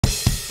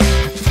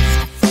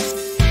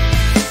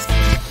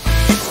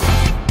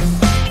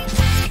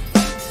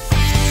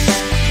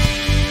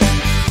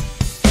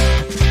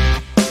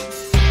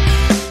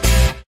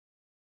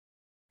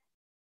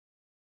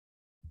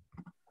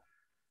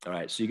All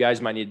right. So you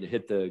guys might need to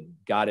hit the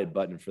got it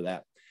button for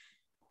that.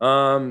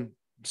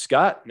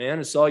 Scott,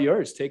 man, it's all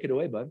yours. Take it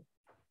away, bud.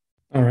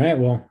 All right.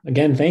 Well,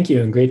 again, thank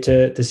you. And great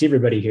to see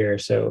everybody here.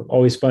 So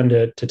always fun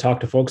to talk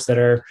to folks that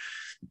are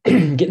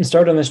getting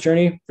started on this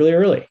journey really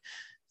early.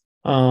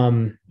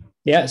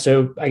 Yeah.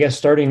 So I guess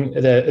starting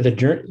the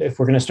journey, if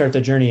we're going to start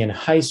the journey in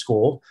high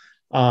school,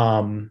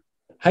 I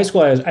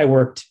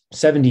worked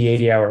 70,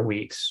 80-hour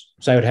weeks.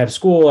 So I would have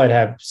school, I'd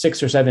have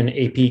 6 or 7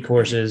 AP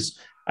courses.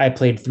 I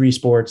played 3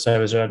 sports. I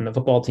was on the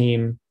football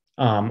team,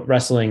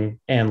 wrestling,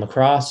 and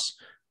lacrosse.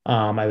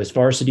 I was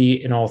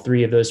varsity in all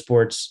 3 of those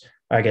sports,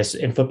 I guess,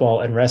 in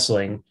football and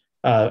wrestling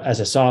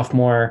as a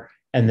sophomore,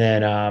 and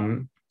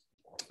then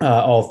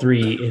all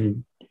 3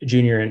 in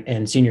junior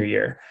and senior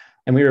year.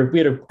 And we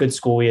had a good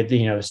school. We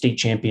had, state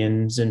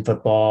champions in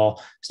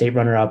football, state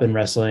runner up in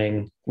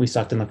wrestling. We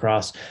sucked in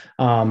lacrosse.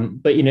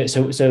 But,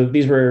 so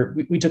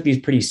we took these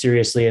pretty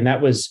seriously. And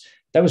that was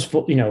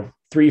full,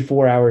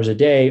 3-4 hours a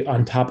day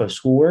on top of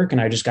schoolwork.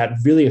 And I just got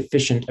really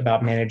efficient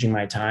about managing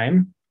my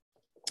time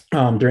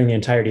during the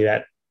entirety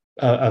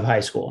of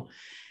high school.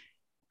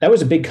 That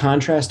was a big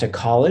contrast to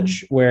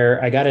college, where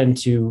I got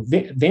into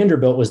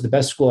Vanderbilt was the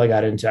best school I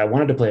got into. I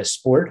wanted to play a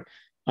sport,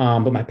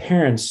 but my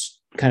parents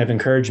kind of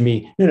encouraged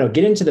me, no,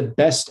 get into the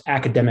best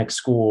academic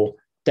school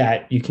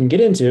that you can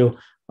get into.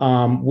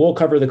 We'll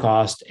cover the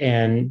cost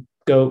and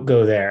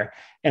go there.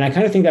 And I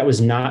kind of think that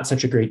was not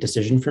such a great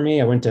decision for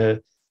me.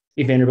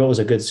 Vanderbilt was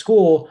a good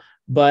school,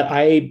 but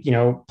I,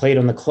 played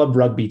on the club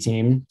rugby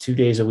team 2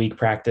 days a week,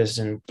 practice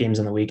and games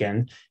on the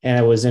weekend. And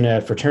I was in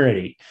a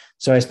fraternity.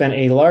 So I spent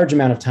a large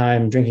amount of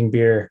time drinking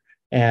beer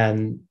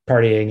and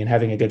partying and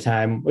having a good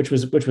time, which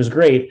was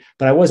great,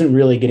 but I wasn't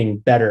really getting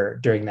better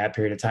during that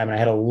period of time. And I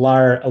had a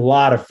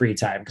lot of free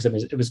time, because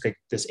it was like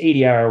this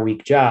 80-hour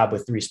week job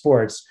with 3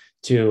 sports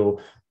to,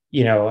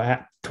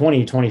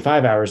 20,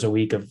 25 hours a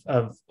week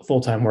of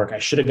full-time work. I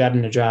should have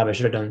gotten a job. I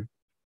should have done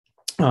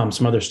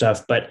some other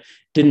stuff, but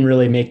didn't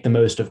really make the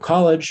most of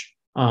college.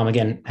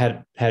 Again,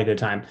 had a good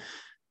time.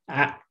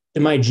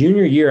 In my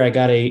junior year, I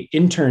got an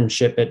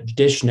internship at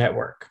Dish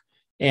Network,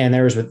 and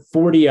there was with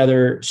 40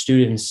 other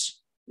students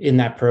in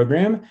that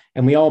program.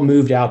 And we all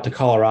moved out to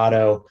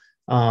Colorado,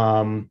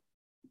 I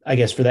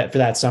guess for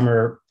that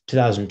summer,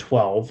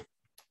 2012,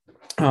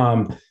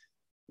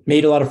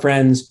 made a lot of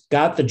friends,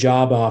 got the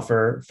job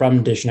offer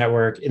from Dish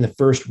Network in the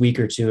first week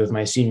or 2 of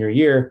my senior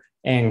year,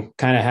 and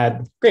kind of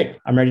had, great,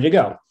 I'm ready to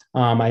go.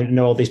 I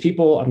know all these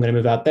people. I'm going to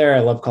move out there. I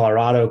love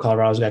Colorado.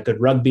 Colorado's got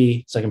good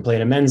rugby, so I can play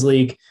in a men's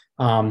league.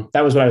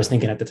 That was what I was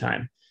thinking at the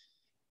time.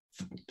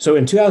 So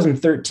in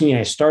 2013,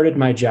 I started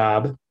my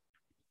job.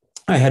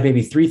 I had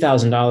maybe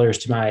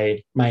 $3,000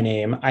 to my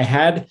name. I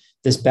had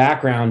this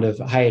background of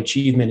high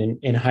achievement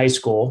in high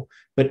school,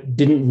 but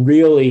didn't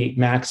really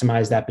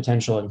maximize that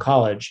potential in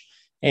college.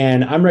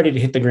 And I'm ready to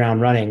hit the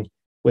ground running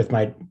with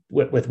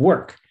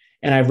work.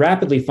 And I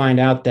rapidly find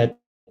out that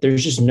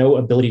there's just no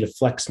ability to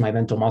flex my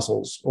mental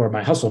muscles or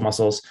my hustle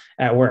muscles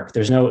at work.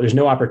 There's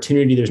no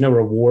opportunity. There's no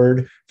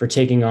reward for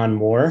taking on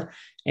more.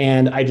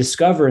 And I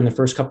discover in the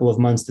first couple of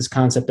months this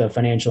concept of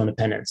financial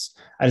independence.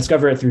 I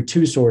discover it through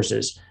 2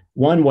 sources.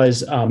 One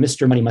was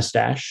Mr. Money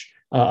Mustache,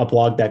 a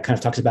blog that kind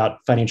of talks about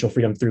financial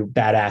freedom through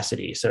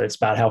badassity. So it's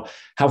about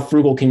how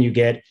frugal can you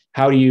get?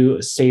 How do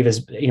you save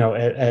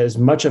as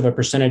much of a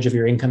percentage of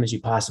your income as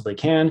you possibly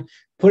can,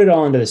 put it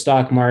all into the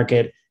stock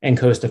market, and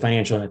coast to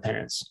financial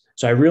independence.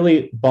 So I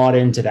really bought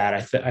into that.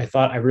 I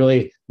thought I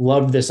really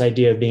loved this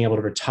idea of being able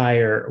to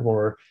retire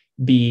or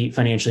be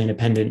financially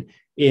independent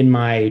in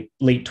my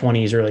late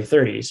 20s, early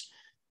 30s.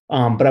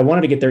 But I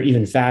wanted to get there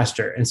even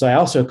faster. And so I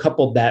also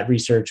coupled that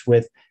research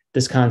with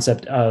this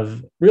concept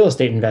of real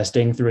estate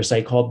investing through a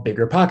site called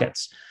Bigger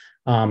Pockets.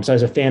 So I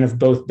was a fan of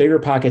both Bigger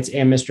Pockets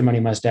and Mr. Money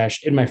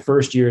Mustache in my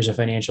first year as a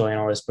financial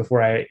analyst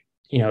before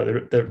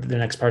the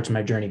next parts of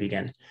my journey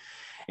begin.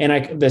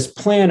 And this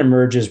plan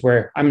emerges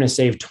where I'm going to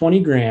save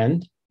 20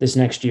 grand this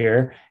next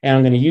year, and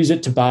I'm going to use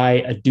it to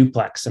buy a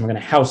duplex. I'm going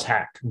to house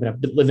hack. I'm going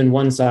to live in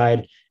one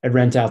side and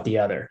rent out the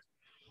other.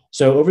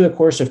 So over the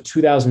course of late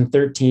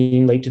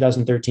 2013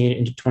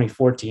 into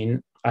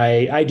 2014,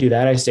 I do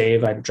that. I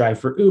save, I drive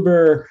for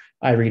Uber.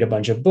 I read a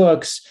bunch of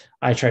books.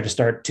 I tried to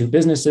start 2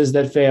 businesses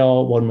that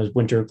fail. One was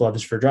winter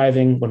gloves for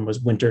driving. One was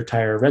winter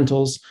tire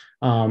rentals.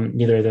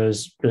 Neither of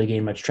those really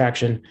gained much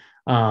traction.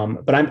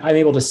 But I'm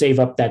able to save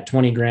up that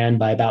 20 grand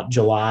by about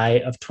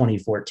July of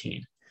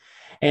 2014.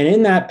 And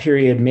in that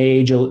period,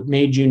 May,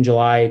 June,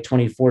 July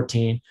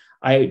 2014,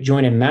 I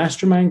joined a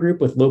mastermind group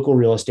with local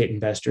real estate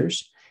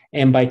investors.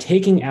 And by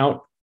taking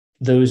out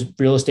those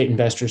real estate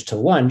investors to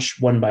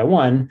lunch one by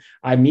one,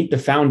 I meet the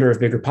founder of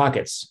Bigger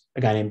Pockets,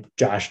 a guy named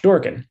Josh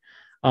Dorkin.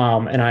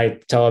 And I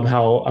tell him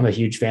how I'm a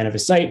huge fan of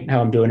his site,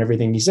 how I'm doing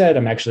everything he said.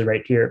 I'm actually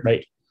right here,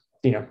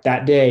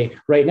 that day,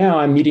 right now,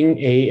 I'm meeting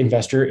a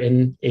investor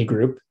in a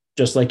group,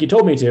 just like you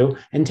told me to,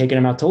 and taking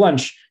him out to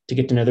lunch to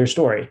get to know their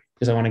story,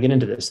 because I want to get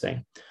into this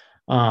thing.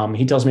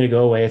 He tells me to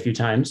go away a few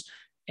times.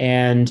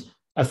 And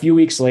a few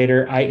weeks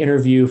later, I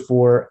interview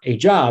for a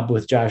job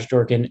with Josh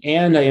Dorkin,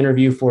 and I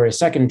interview for a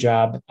second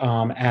job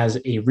as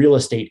a real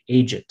estate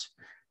agent.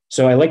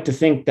 So I like to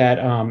think that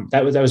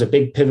that was a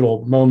big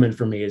pivotal moment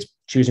for me, is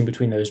choosing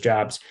between those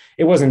jobs.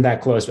 It wasn't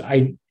that close.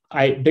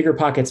 I Bigger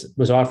Pockets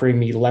was offering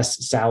me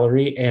less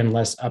salary and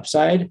less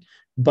upside,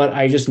 but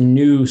I just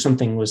knew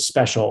something was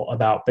special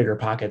about Bigger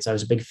Pockets. I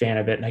was a big fan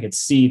of it, and I could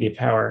see the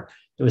power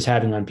it was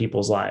having on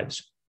people's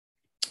lives.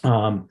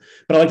 But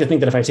I like to think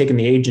that if I'd taken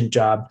the agent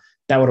job,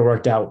 that would have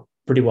worked out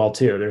pretty well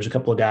too. There's a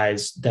couple of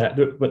guys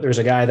there's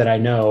a guy that I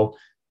know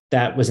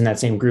that was in that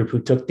same group who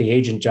took the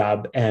agent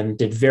job and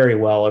did very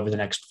well over the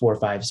next 4,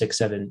 5, 6,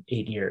 7,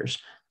 8 years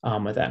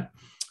with that.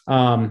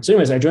 So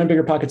anyways, I joined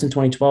Bigger Pockets in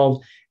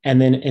 2012.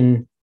 And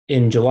then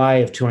in July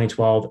of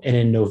 2012 and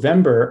in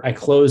November, I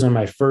closed on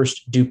my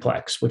first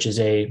duplex, which is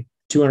a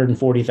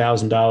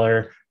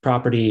 $240,000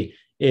 property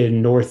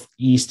in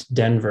Northeast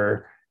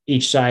Denver.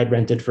 Each side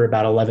rented for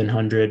about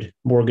 $1,100.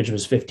 Mortgage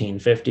was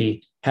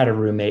 $1,550. Had a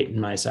roommate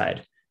in my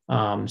side.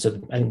 So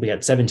I think we got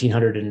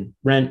 $1,700 in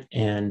rent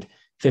and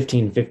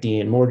 $1,550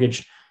 in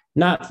mortgage.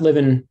 Not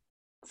living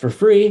for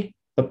free,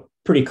 but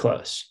pretty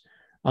close.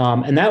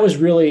 And that was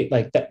really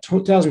like that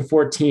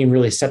 2014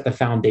 really set the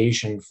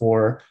foundation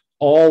for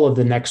all of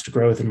the next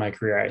growth in my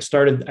career. I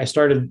started,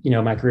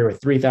 my career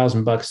with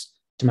 $3,000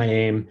 to my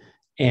name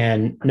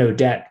and no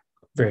debt,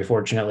 very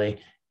fortunately,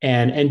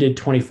 and ended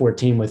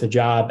 2014 with a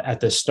job at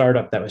the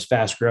startup that was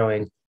fast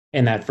growing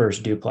in that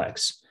first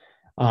duplex.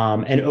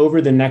 And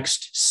over the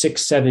next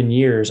 6, 7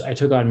 years, I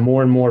took on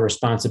more and more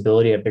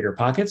responsibility at Bigger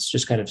Pockets,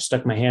 just kind of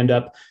stuck my hand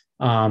up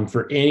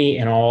for any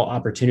and all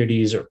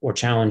opportunities or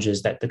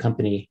challenges that the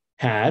company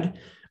had.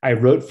 I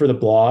wrote for the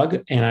blog,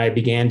 and I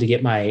began to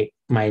get my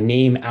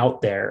name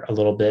out there a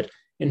little bit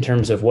in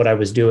terms of what I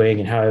was doing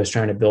and how I was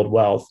trying to build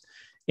wealth,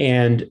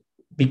 and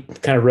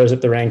kind of rose up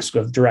the ranks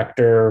of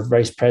director,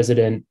 vice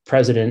president,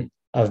 president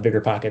of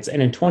Bigger Pockets.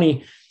 And in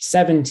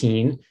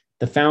 2017,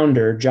 the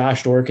founder,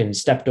 Josh Dorkin,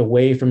 stepped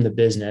away from the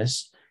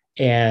business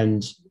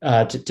and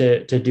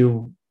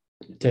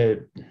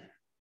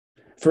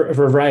for a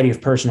variety of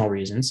personal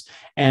reasons,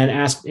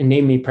 and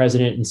named me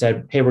president and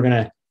said, "Hey, we're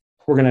gonna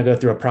go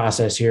through a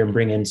process here and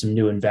bring in some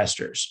new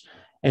investors."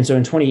 And so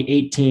in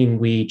 2018,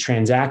 we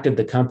transacted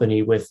the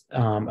company with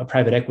a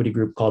private equity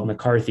group called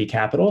McCarthy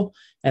Capital.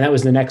 And that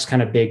was the next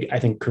kind of big, I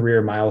think,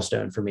 career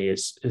milestone for me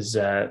is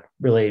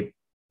really,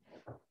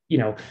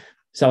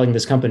 selling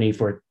this company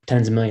for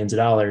tens of millions of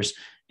dollars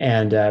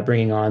and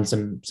bringing on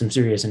some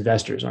serious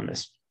investors on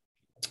this.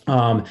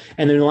 And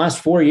then in the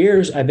last 4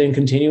 years, I've been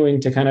continuing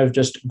to kind of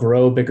just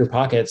grow Bigger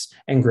Pockets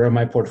and grow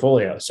my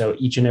portfolio. So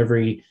each and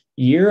every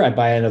year, I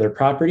buy another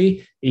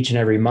property. Each and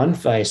every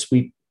month, I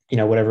sweep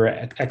whatever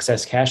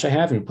excess cash I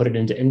have and put it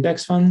into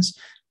index funds.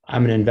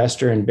 I'm an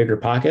investor in Bigger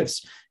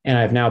Pockets, and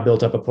I've now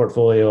built up a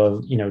portfolio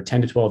of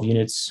 10 to 12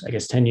 units. I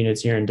guess 10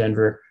 units here in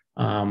Denver.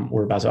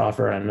 We're about to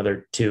offer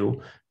another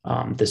 2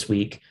 this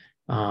week,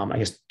 I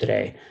guess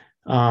today.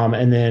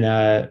 And then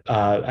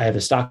I have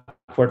a stock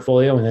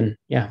portfolio, and then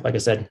like I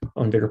said,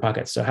 own Bigger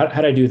Pockets. So how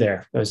did I do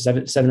there? That was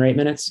 7 or 8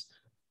 minutes.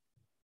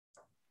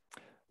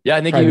 Yeah,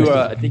 I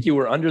think you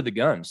were under the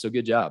gun. So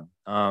good job.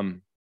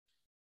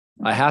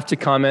 I have to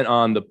comment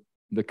on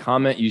the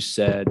comment you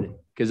said,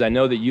 because I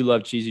know that you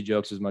love cheesy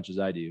jokes as much as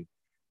I do.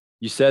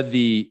 You said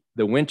the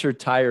winter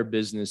tire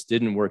business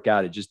didn't work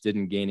out. It just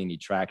didn't gain any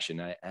traction.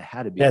 I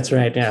had to be. That's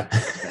right. Yeah. I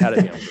had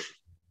to be.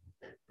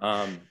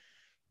 All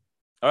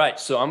right.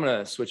 So I'm going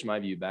to switch my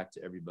view back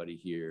to everybody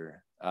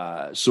here.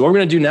 So what we're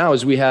going to do now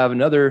is we have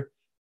another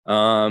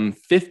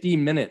 50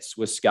 minutes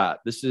with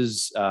Scott. This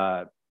is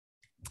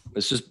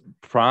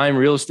prime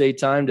real estate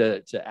time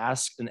to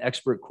ask an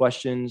expert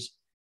questions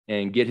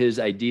and get his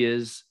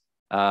ideas,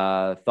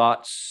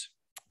 thoughts,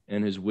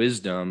 and his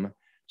wisdom.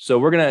 So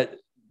we're gonna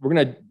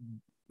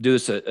do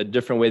this a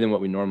different way than what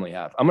we normally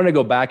have. I'm gonna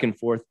go back and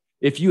forth.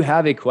 If you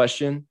have a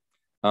question,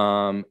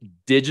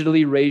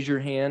 digitally raise your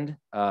hand.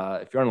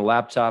 If you're on a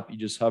laptop, you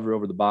just hover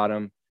over the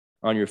bottom.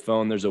 On your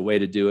phone, there's a way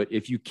to do it.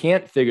 If you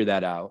can't figure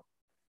that out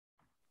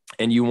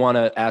and you want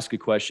to ask a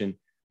question,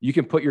 you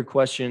can put your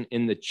question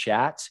in the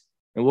chat,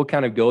 and we'll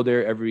kind of go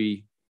there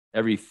every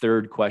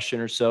third question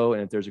or so.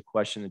 And if there's a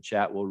question in the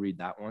chat, we'll read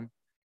that one.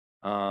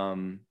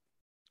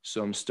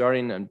 So I'm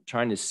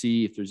trying to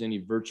see if there's any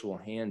virtual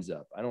hands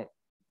up. I don't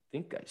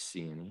think I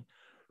see any.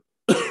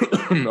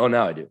 Oh,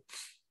 now I do.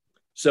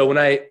 So when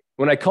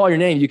I call your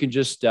name, you can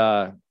just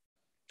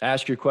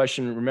ask your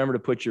question. Remember to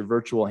put your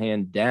virtual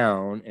hand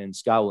down, and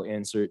Scott will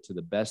answer it to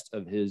the best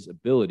of his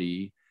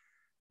ability.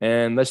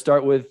 And let's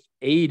start with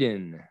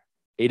Aiden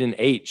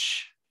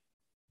H.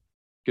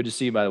 Good to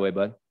see you, by the way,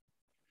 bud.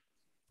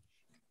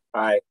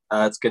 Hi,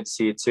 it's good to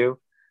see you too.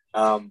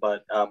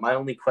 But my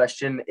only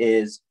question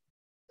is,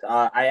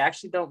 I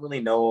actually don't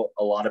really know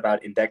a lot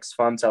about index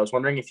funds. I was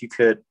wondering if you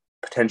could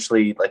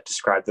potentially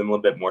describe them a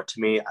little bit more to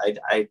me.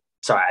 I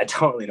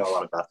don't really know a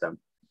lot about them.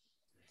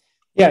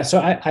 Yeah. So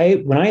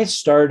I when I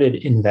started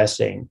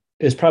investing,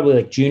 it was probably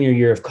like junior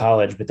year of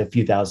college with a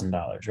few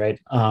 $1,000s, right?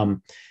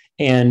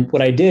 And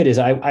what I did is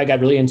I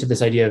got really into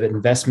this idea of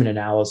investment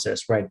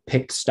analysis, where I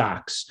picked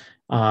stocks.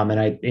 And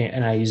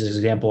I use this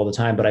example all the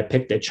time, but I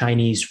picked a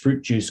Chinese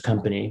fruit juice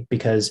company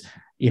because,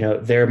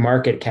 their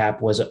market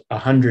cap was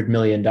 $100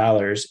 million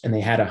and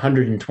they had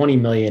 120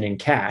 million in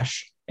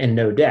cash and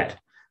no debt.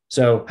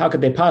 So how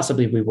could they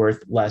possibly be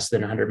worth less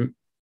than 100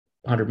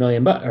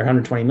 million or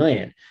 120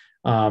 million?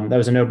 That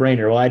was a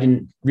no-brainer. Well, I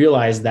didn't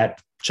realize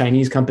that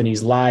Chinese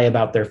companies lie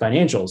about their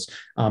financials,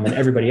 and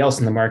everybody else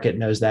in the market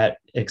knows that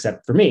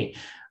except for me.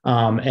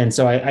 And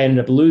so I ended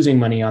up losing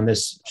money on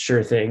this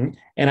sure thing.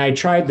 And I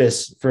tried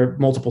this for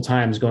multiple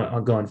times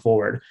going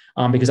forward,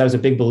 because I was a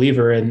big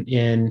believer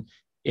in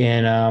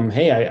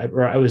hey,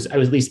 I was at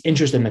least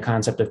interested in the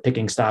concept of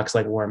picking stocks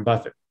like Warren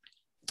Buffett.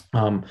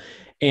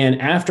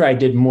 And after I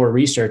did more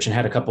research and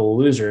had a couple of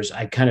losers,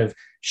 I kind of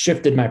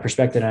shifted my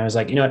perspective. And I was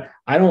like, you know what?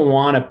 I don't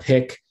want to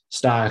pick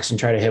stocks and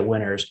try to hit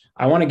winners.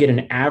 I want to get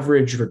an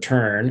average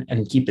return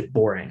and keep it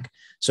boring.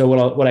 So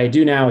what I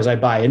do now is I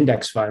buy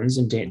index funds.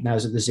 And now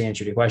this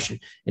answered your question.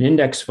 An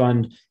index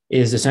fund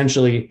is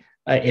essentially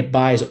it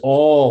buys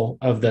all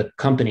of the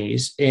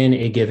companies in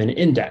a given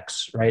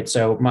index, right?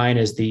 So mine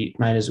is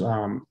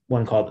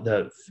one called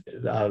the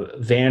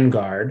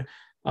Vanguard.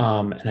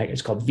 And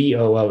it's called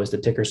VOO is the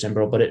ticker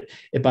symbol, but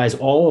it buys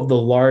all of the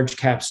large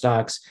cap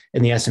stocks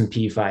in the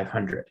S&P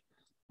 500.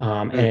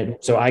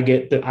 So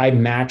I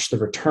match the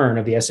return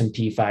of the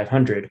S&P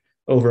 500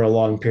 over a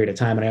long period of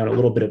time. And I own a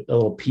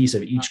little piece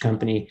of each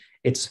company.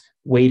 It's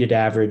weighted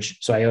average.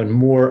 So I own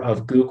more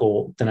of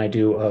Google than I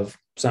do of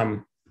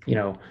some,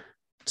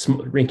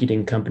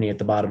 rinky-dink company at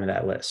the bottom of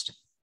that list.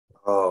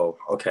 Oh,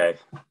 okay.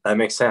 That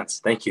makes sense.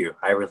 Thank you.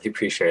 I really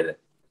appreciate it.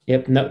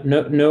 Yep.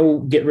 No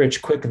get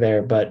rich quick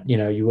there, but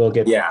you will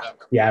get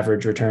the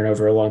average return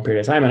over a long period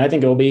of time. And I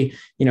think it'll be,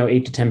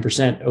 8 to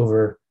 10%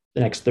 over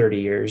the next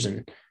 30 years.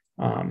 And,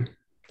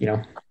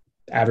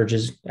 average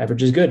is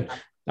good.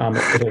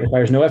 It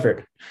requires no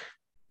effort.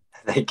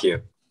 Thank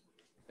you.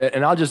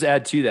 And I'll just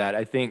add to that.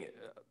 I think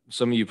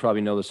some of you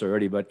probably know this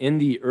already, but in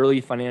the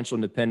early financial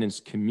independence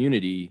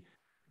community,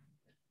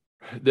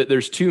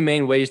 there's two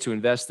main ways to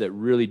invest that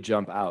really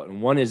jump out.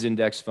 And one is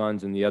index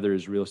funds and the other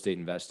is real estate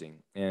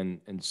investing.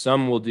 And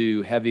some will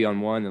do heavy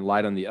on one and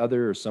light on the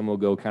other, or some will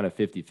go kind of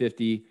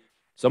 50-50.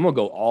 Some will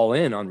go all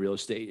in on real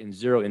estate and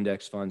zero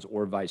index funds,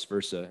 or vice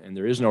versa. And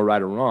there is no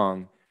right or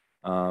wrong.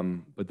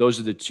 But those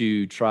are the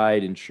two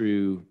tried and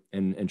true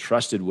and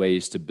trusted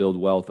ways to build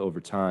wealth over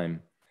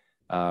time.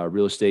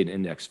 Real estate and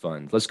index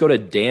funds. Let's go to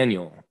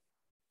Daniel.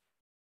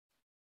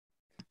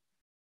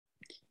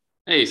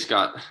 Hey,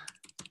 Scott.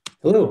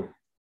 Hello.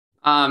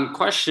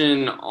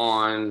 Question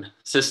on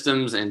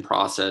systems and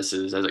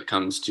processes as it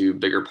comes to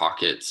Bigger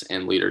Pockets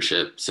and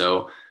leadership.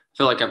 So I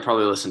feel like I've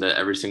probably listened to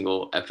every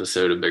single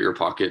episode of Bigger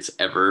Pockets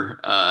ever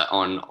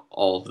on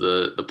all of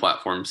the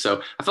platforms.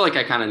 So I feel like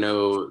I kind of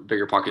know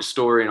Bigger Pockets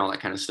story and all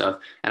that kind of stuff.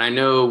 And I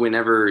know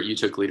whenever you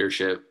took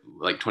leadership,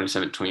 like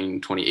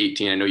 2017,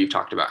 2018, I know you've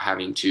talked about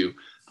having to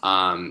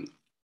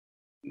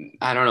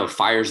I don't know if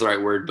fire is the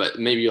right word, but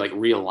maybe like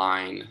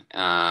realign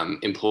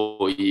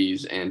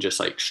employees and just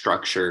like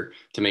structure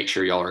to make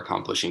sure y'all are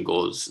accomplishing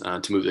goals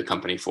to move the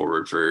company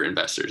forward for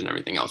investors and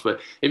everything else.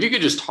 But if you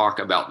could just talk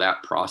about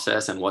that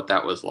process and what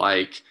that was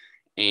like,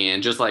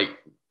 and just like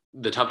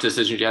the tough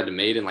decisions you had to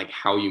make and like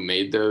how you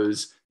made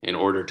those in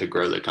order to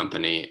grow the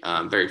company.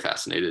 I'm very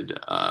fascinated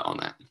on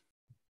that.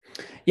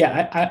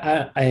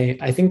 Yeah,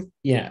 I think,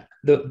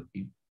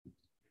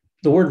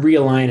 the word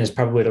realign is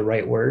probably the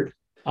right word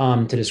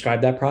to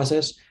describe that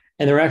process.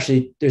 And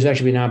there's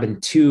actually now been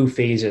two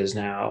phases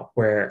now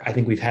where I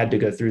think we've had to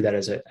go through that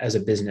as a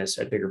business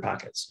at Bigger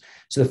Pockets.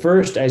 So the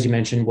first, as you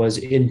mentioned, was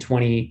in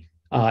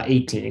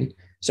 2018.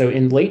 So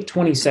in late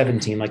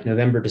 2017, like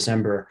November,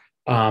 December,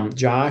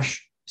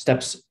 Josh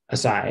steps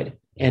aside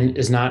and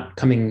is not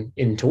coming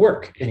into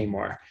work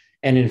anymore.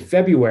 And in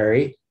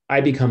February,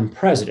 I become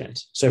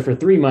president. So for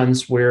 3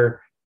 months,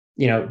 we're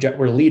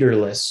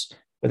leaderless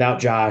without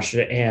Josh,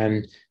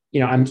 and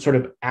I'm sort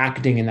of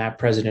acting in that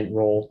president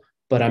role,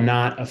 but I'm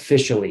not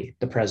officially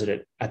the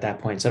president at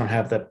that point. So I don't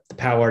have the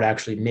power to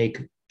actually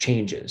make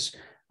changes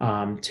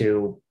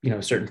to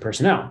certain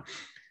personnel.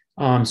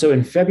 So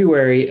in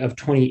February of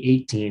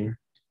 2018,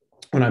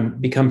 when I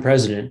become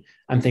president,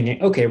 I'm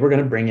thinking, okay, we're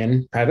going to bring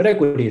in private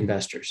equity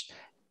investors,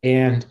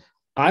 and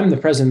I'm the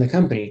president of the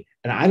company,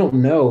 and I don't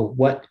know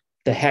what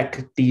the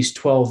heck these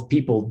 12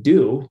 people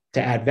do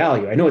to add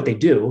value. I know what they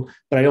do,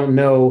 but I don't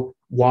know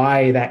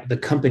why that the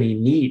company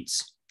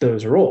needs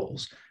those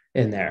roles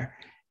in there.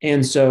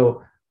 And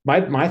so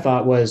my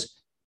thought was,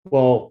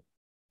 well,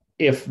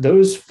 if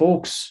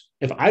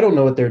I don't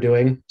know what they're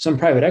doing, some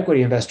private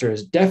equity investor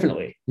is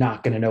definitely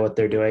not going to know what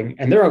they're doing,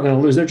 and they're all going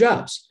to lose their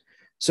jobs.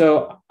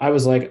 So I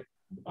was like,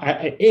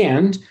 I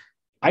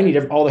need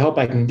all the help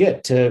I can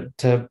get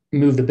to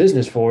move the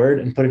business forward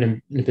and put it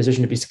in a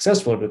position to be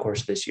successful over the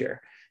course of this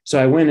year. So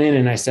I went in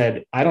and I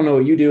said, I don't know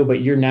what you do,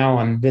 but you're now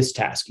on this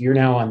task. You're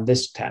now on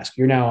this task.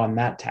 You're now on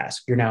that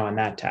task. You're now on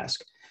that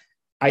task.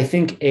 I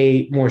think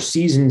a more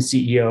seasoned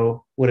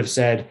CEO would have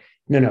said,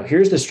 no,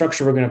 here's the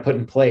structure we're going to put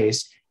in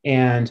place.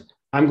 And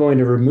I'm going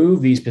to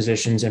remove these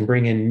positions and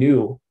bring in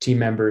new team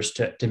members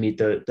to meet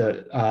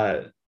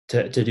to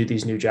do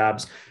these new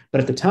jobs.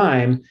 But at the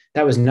time,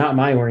 that was not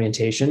my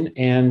orientation.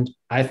 And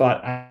I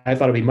thought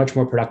it'd be much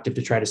more productive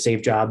to try to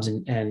save jobs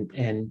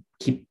and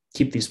keep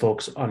these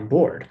folks on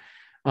board.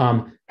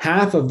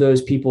 Half of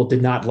those people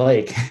did not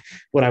like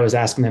what I was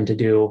asking them to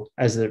do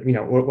as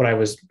what I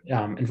was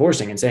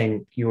enforcing and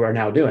saying you are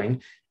now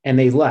doing, and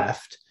they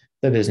left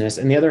the business.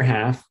 And the other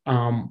half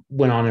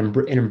went on and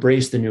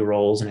embraced the new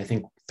roles, and I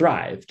think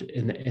thrived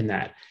in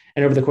that.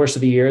 And over the course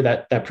of the year,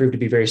 that proved to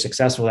be very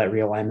successful. That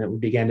realignment, we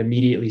began to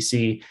immediately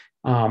see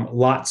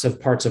lots of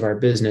parts of our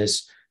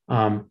business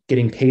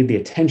getting paid the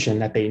attention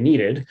that they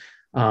needed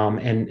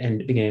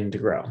and beginning to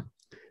grow.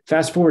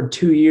 Fast forward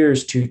 2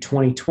 years to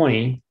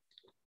 2020.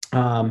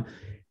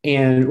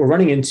 And we're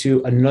running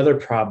into another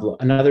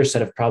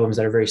set of problems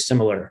that are very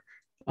similar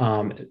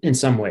in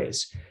some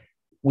ways.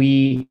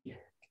 My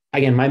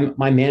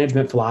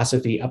management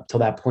philosophy up till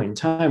that point in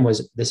time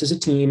was, this is a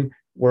team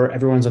where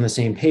everyone's on the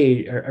same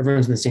page, or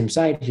everyone's on the same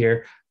side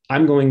here.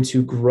 I'm going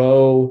to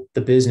grow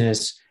the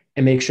business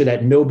and make sure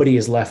that nobody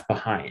is left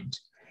behind.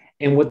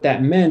 And what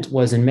that meant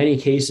was, in many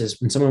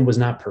cases, when someone was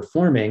not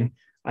performing,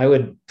 I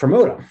would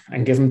promote them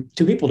and give them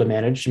 2 people to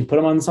manage and put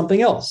them on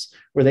something else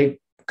where they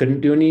couldn't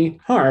do any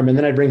harm. And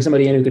then I'd bring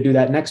somebody in who could do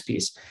that next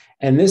piece.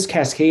 And this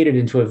cascaded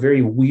into a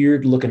very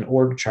weird looking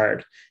org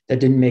chart that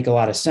didn't make a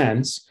lot of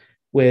sense,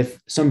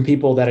 with some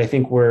people that I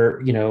think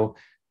were,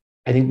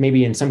 I think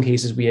maybe in some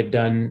cases we had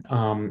done,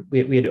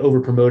 we had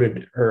over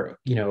promoted or,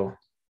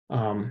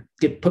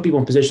 put people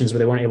in positions where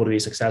they weren't able to be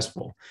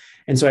successful.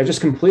 And so I just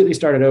completely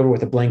started over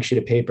with a blank sheet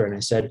of paper. And I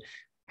said,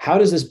 how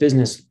does this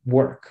business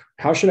work?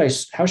 How should I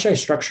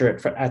structure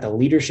it at the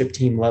leadership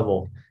team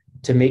level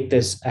to make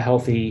this a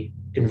healthy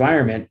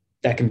environment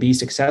that can be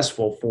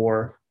successful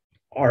for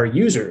our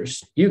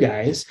users, you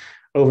guys,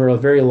 over a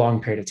very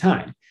long period of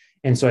time?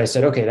 And so I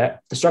said, okay,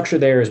 the structure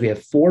there is we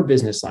have 4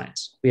 business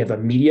lines. We have a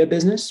media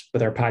business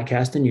with our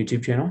podcast and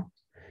YouTube channel.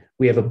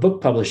 We have a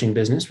book publishing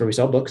business where we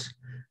sell books.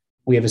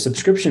 We have a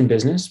subscription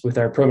business with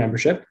our pro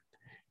membership.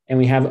 And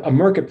we have a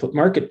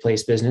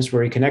marketplace business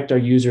where we connect our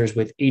users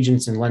with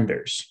agents and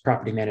lenders,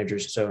 property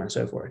managers, so on and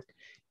so forth.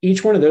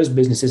 Each one of those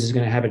businesses is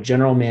going to have a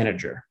general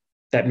manager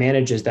that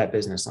manages that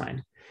business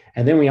line.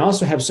 And then we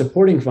also have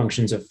supporting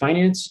functions of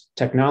finance,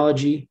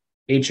 technology,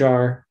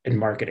 HR, and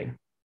marketing,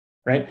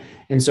 right?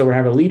 And so we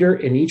have a leader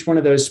in each one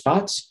of those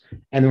spots,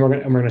 and then we're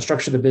going to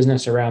structure the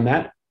business around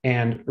that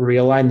and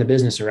realign the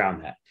business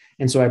around that.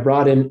 And so I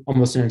brought in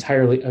almost an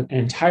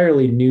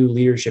entirely new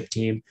leadership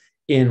team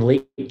in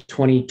late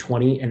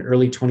 2020 and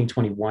early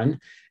 2021.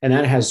 And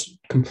that has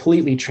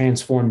completely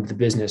transformed the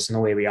business and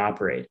the way we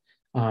operate,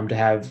 to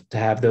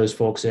have those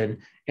folks in.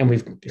 And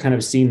we've kind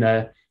of seen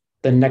the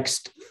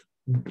next,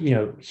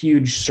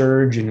 huge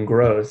surge in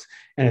growth.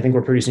 And I think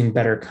we're producing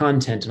better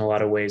content in a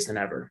lot of ways than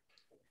ever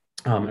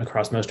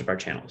across most of our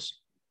channels.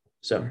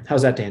 So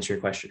how's that to answer your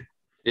question?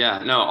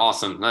 Yeah, no,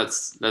 awesome.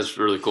 That's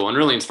really cool and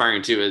really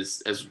inspiring too,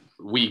 as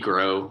we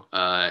grow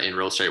in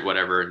real estate,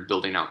 whatever, and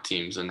building out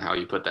teams and how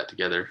you put that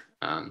together.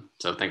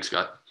 So thanks,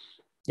 Scott.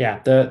 Yeah,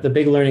 the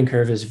big learning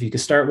curve is if you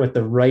could start with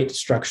the right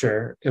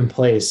structure in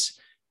place,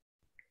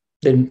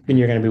 then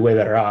you're going to be way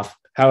better off.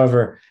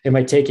 However, it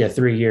might take you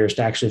 3 years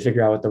to actually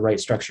figure out what the right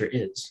structure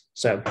is.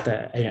 So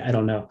I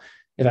don't know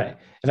if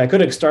I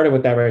could have started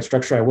with that right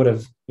structure, I would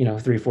have,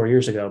 3-4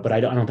 years ago, but I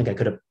don't think I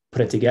could have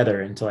put it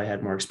together until I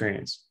had more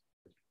experience.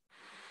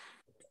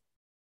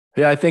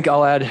 Yeah, I think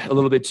I'll add a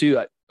little bit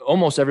too.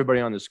 Almost everybody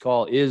on this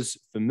call is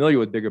familiar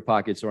with Bigger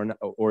Pockets,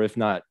 or if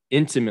not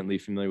intimately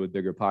familiar with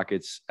Bigger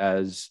Pockets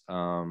as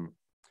a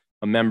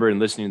member and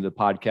listening to the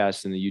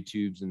podcasts and the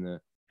YouTubes and the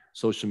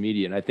social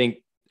media. And I think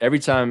every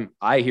time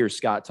I hear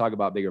Scott talk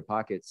about Bigger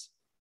Pockets,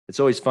 it's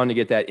always fun to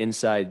get that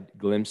inside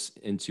glimpse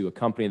into a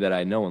company that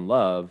I know and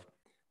love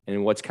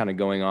and what's kind of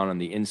going on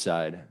the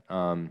inside.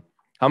 How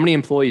many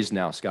employees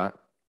now, Scott?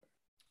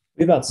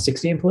 We have about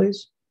 60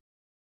 employees.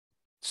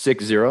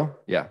 60?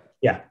 Yeah.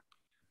 Yeah.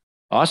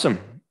 Awesome.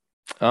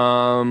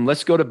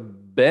 Let's go to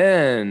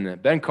Ben.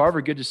 Ben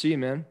Carver, good to see you,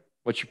 man.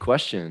 What's your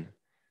question?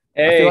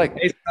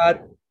 Hey,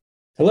 Scott.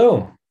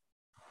 Hello.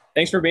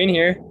 Thanks for being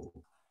here.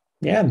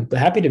 Yeah, I'm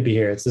happy to be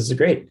here. This is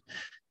great.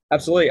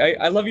 Absolutely.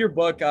 I love your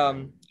book.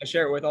 I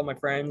share it with all my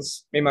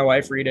friends. Made my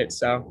wife read it.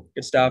 So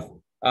good stuff.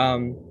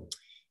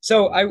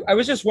 So I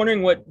was just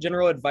wondering what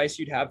general advice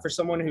you'd have for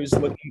someone who's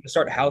looking to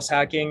start house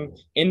hacking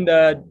in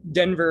the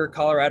Denver,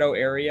 Colorado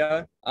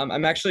area.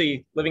 I'm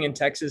actually living in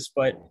Texas,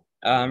 but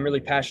I'm really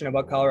passionate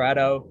about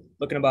Colorado,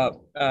 looking about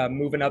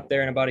moving up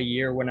there in about a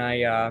year when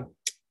I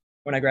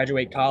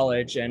graduate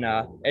college. And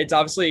it's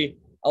obviously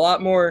a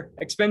lot more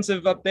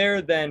expensive up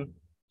there than,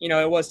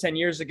 it was 10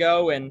 years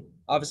ago. And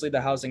obviously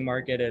the housing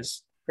market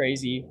is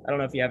crazy. I don't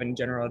know if you have any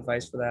general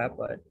advice for that,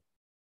 but.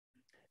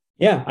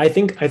 Yeah, I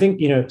think,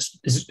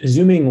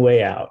 zooming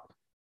way out,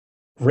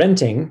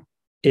 renting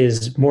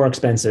is more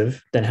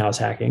expensive than house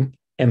hacking,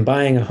 and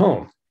buying a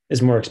home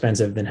is more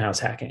expensive than house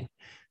hacking.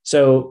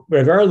 So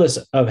regardless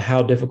of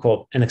how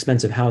difficult and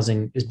expensive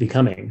housing is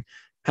becoming,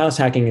 house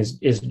hacking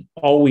is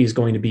always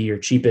going to be your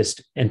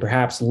cheapest and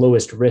perhaps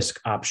lowest risk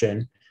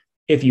option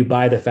if you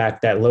buy the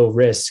fact that low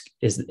risk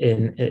is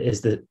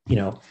the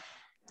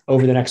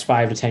over the next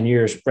 5 to 10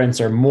 years,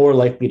 rents are more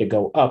likely to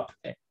go up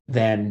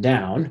than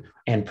down,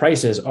 and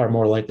prices are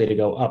more likely to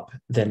go up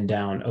than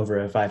down over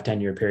a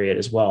 5-10 year period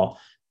as well.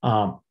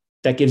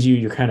 That gives you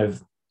your kind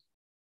of,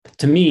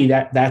 to me,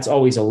 that's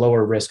always a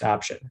lower risk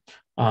option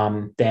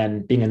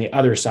than being on the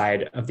other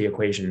side of the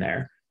equation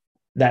there.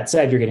 That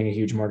said, you're getting a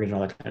huge mortgage and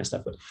all that kind of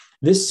stuff. But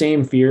this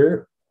same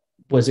fear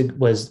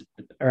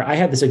I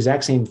had this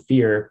exact same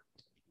fear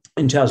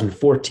in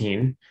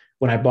 2014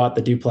 when I bought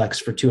the duplex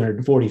for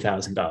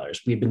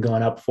 $240,000. We'd been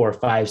going up for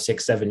 5,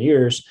 6, 7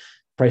 years.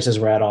 Prices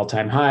were at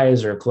all-time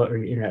highs or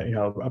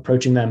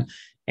approaching them.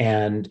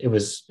 And it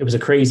was a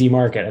crazy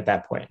market at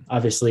that point.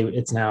 Obviously,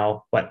 it's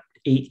now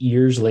 8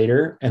 years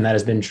later, and that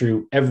has been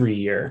true every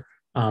year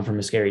from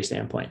a scary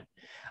standpoint.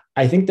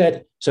 I think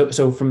that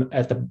so from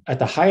at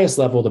the highest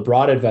level, the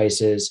broad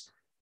advice is,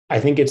 I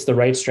think it's the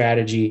right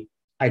strategy.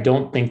 I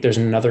don't think there's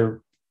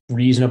another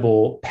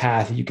reasonable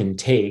path you can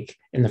take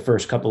in the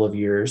first couple of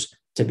years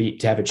to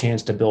have a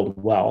chance to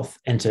build wealth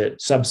and to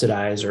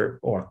subsidize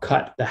or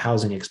cut the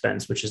housing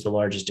expense, which is the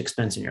largest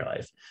expense in your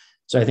life.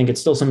 So I think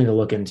it's still something to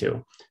look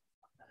into.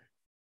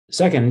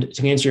 Second,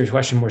 to answer your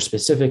question more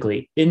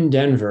specifically, in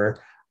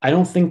Denver, I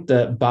don't think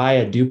the buy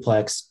a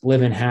duplex,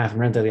 live in half and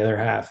rent out the other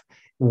half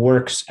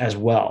works as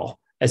well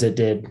as it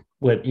did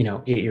 8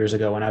 years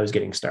ago when I was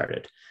getting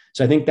started.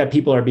 So I think that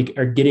people are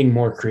getting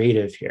more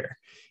creative here.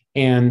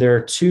 And there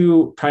are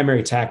two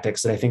primary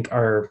tactics that I think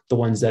are the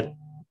ones that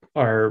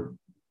are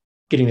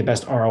getting the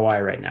best ROI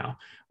right now.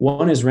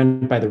 One is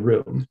rent by the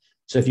room.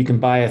 So if you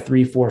can buy a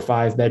 3, 4,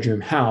 5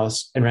 bedroom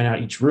house and rent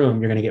out each room,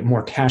 you're going to get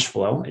more cash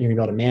flow and you're going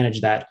to be able to manage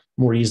that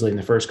more easily in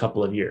the first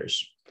couple of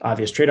years.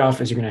 Obvious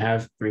trade-off is you're going to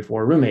have 3,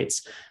 4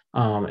 roommates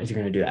if you're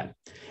going to do that.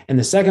 And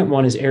the second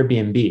one is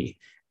Airbnb.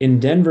 In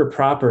Denver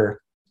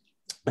proper,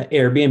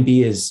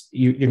 Airbnb is,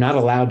 you're not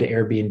allowed to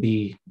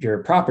Airbnb your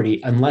property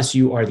unless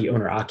you are the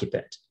owner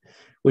occupant,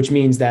 which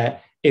means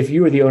that if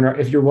you are the owner,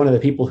 if you're one of the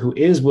people who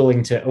is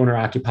willing to owner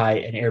occupy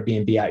an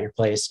Airbnb at your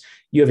place,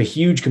 you have a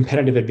huge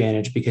competitive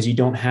advantage because you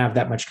don't have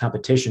that much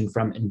competition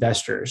from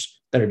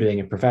investors that are doing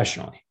it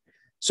professionally.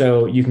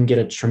 So you can get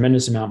a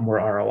tremendous amount more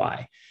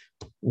ROI.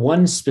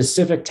 One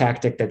specific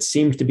tactic that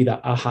seems to be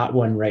a hot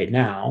one right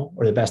now,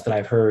 or the best that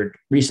I've heard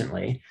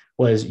recently,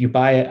 was you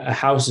buy a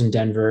house in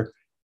Denver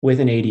with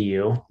an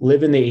ADU,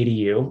 live in the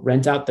ADU,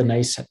 rent out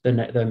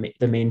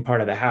the main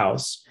part of the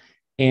house.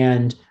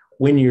 And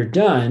when you're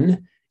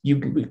done, you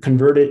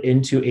convert it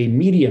into a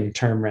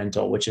medium-term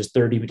rental, which is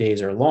 30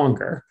 days or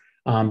longer,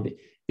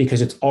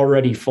 because it's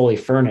already fully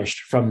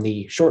furnished from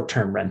the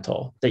short-term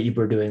rental that you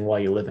were doing while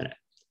you live in it.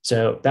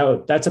 So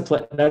that's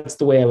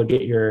the way I would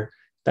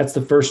that's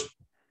the first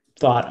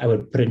thought I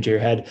would put into your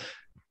head.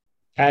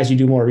 As you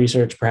do more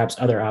research, perhaps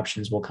other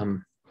options will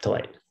come to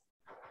light.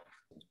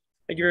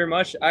 Thank you very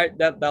much.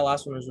 That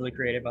last one was really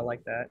creative. I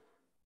like that.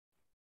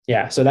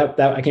 Yeah. So that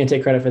I can't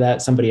take credit for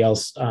that. Somebody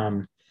else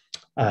talked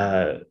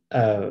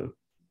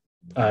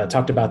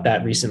about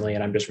that recently,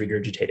 and I'm just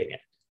regurgitating it.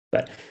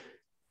 But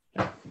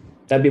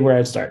that'd be where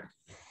I'd start.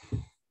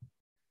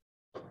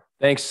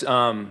 Thanks.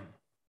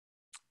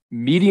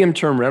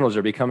 Medium-term rentals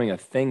are becoming a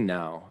thing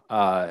now.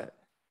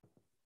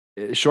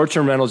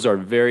 Short-term rentals are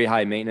very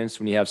high maintenance.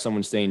 When you have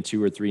someone staying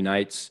 2 or 3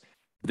 nights,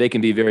 they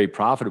can be very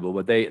profitable,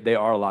 but they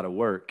are a lot of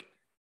work.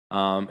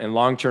 And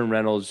long-term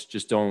rentals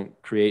just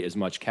don't create as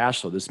much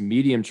cash flow. This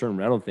medium-term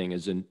rental thing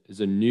is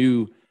a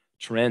new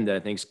trend that I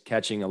think is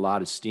catching a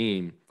lot of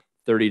steam.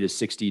 30 to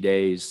 60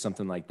 days,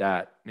 something like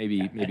that,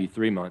 maybe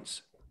 3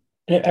 months.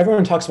 And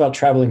everyone talks about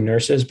traveling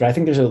nurses, but I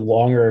think there's a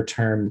longer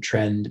term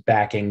trend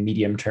backing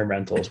medium term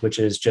rentals, which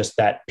is just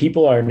that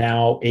people are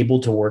now able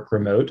to work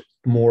remote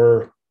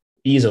more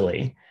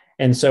easily.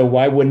 And so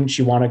why wouldn't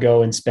you want to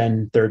go and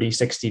spend 30,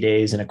 60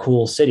 days in a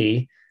cool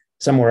city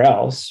somewhere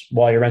else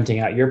while you're renting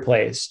out your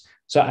place?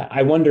 So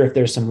I wonder if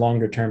there's some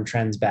longer term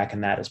trends back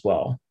in that as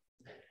well.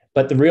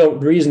 But the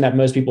reason that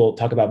most people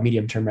talk about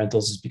medium term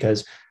rentals is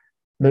because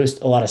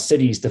a lot of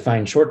cities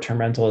define short-term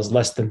rental as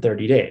less than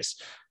 30 days.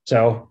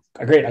 So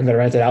great, I'm going to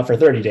rent it out for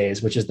 30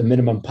 days, which is the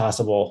minimum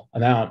possible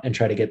amount, and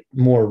try to get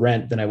more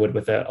rent than I would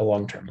with a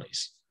long-term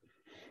lease.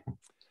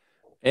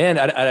 And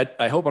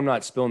I hope I'm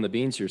not spilling the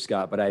beans here,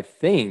 Scott, but I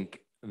think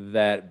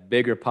that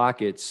Bigger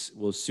Pockets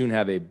will soon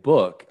have a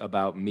book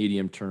about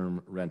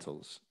medium-term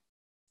rentals.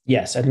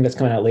 Yes, I think that's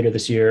coming out later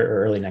this year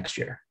or early next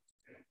year.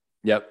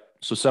 Yep.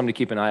 So something to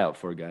keep an eye out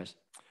for, guys.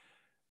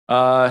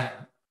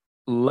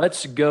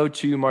 Let's go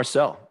to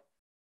Marcel.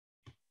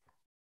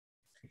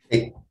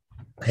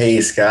 Hey,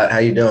 Scott, how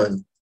you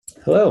doing?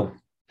 Hello.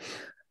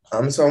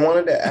 So I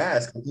wanted to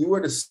ask, if you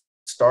were to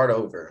start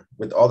over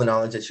with all the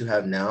knowledge that you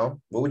have now,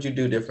 what would you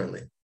do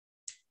differently?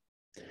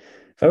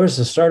 If I was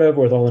to start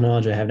over with all the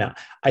knowledge I have now,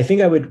 I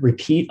think I would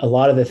repeat a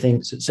lot of the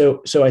things.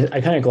 So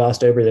I kind of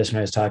glossed over this when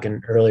I was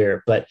talking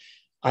earlier, but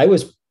I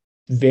was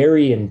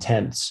very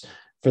intense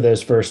for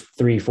those first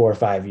 3, 4,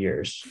 5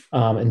 years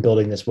in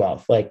building this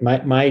wealth. Like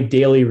my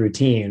daily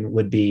routine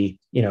would be,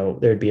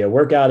 there'd be a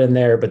workout in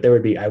there, but there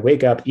would be, I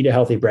wake up, eat a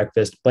healthy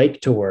breakfast,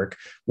 bike to work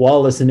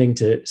while listening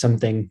to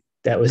something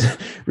that was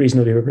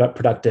reasonably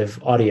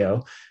productive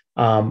audio,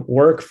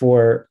 work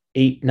for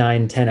 8,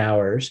 9, 10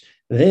 hours,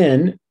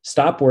 then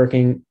stop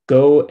working,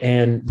 go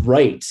and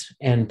write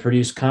and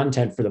produce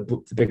content for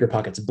the Bigger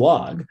Pockets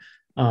blog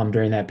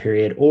during that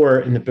period.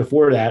 Or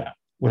before that,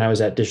 when I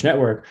was at Dish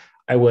Network,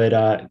 I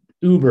would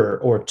Uber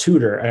or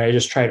tutor. And I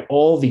just tried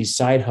all these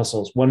side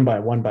hustles one by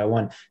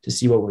one to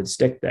see what would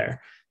stick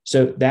there.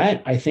 So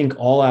that, I think,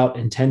 all out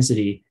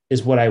intensity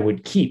is what I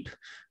would keep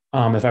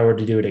if I were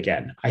to do it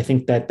again. I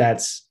think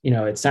that's,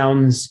 it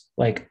sounds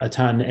like a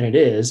ton, and it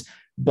is,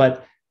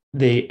 but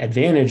the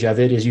advantage of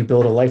it is you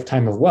build a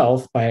lifetime of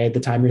wealth by the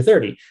time you're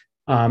 30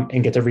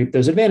 and get to reap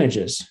those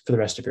advantages for the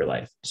rest of your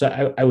life.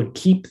 So I would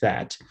keep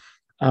that.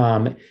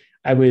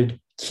 I would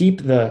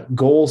keep the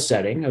goal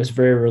setting. I was a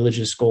very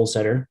religious goal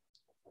setter,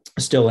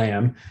 still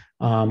am,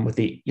 with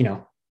the,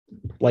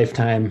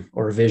 lifetime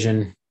or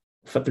vision,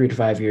 3 to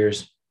 5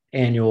 years,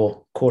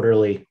 annual,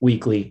 quarterly,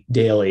 weekly,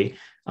 daily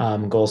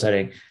goal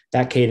setting.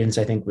 That cadence,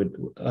 I think,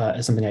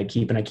 is something I'd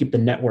keep. And I keep the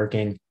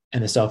networking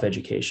and the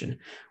self-education.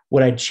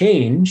 What I'd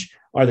change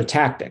are the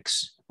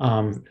tactics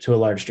to a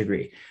large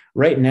degree.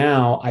 Right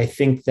now, I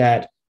think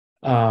that,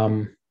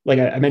 like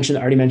I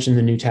already mentioned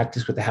the new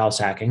tactics with the house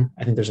hacking.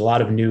 I think there's a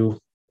lot of new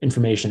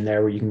information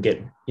there where you can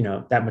get,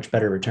 that much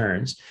better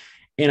returns.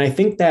 And I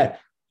think that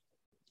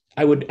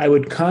I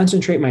would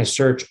concentrate my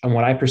search on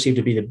what I perceive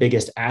to be the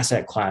biggest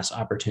asset class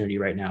opportunity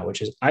right now,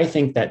 which is, I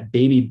think that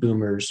baby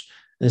boomers,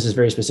 this is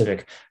very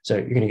specific, so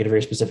you're going to get a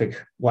very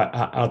specific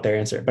out there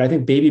answer, but I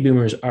think baby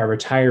boomers are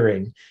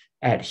retiring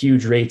at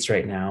huge rates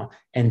right now.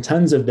 And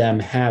tons of them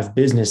have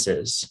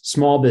businesses,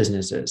 small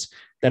businesses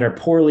that are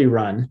poorly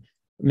run,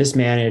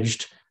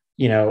 mismanaged,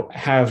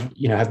 have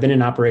been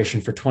in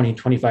operation for 20,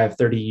 25,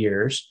 30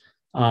 years,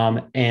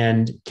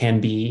 and can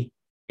be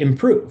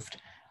improved.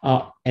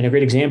 And a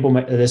great example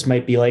of this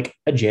might be like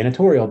a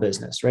janitorial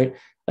business, right?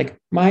 Like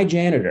my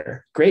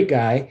janitor, great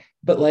guy,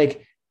 but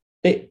like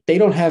they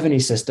don't have any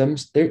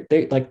systems. They're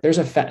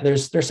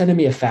sending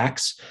me a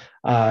fax,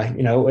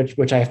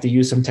 which I have to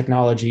use some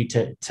technology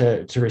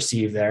to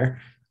receive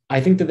there. I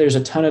think that there's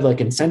a ton of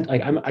like incentive.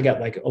 Like I got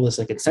like all this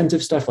like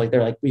incentive stuff. Like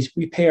they're like,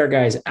 we pay our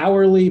guys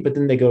hourly, but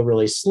then they go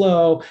really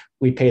slow.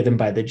 We pay them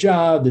by the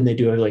job, then they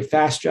do a really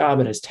fast job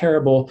and it's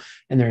terrible,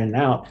 and they're in and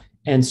out.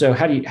 And so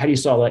how do you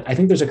solve, like, I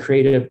think there's a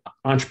creative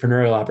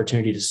entrepreneurial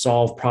opportunity to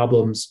solve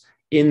problems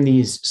in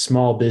these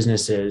small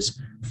businesses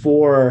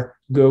for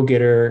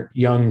go-getter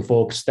young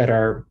folks that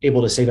are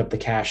able to save up the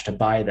cash to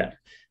buy them,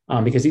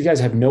 because these guys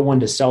have no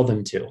one to sell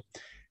them to.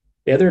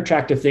 The other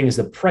attractive thing is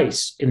the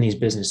price in these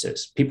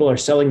businesses. People are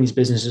selling these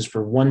businesses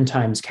for 1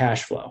 times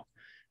cash flow.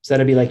 So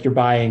that'd be like you're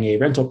buying a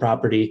rental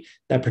property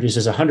that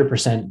produces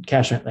 100%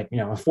 cash, like, a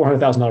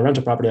 $400,000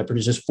 rental property that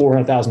produces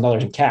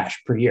 $400,000 in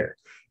cash per year,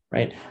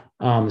 right?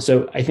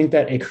 So I think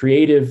that a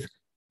creative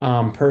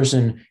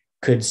person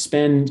could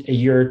spend a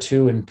year or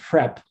two in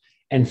prep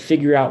and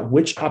figure out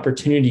which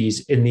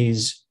opportunities in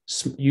these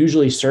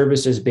usually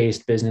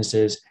services-based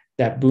businesses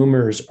that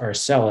boomers are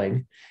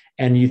selling.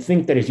 And you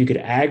think that if you could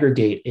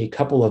aggregate a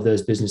couple of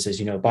those businesses,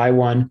 buy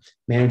one,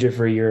 manage it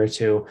for a year or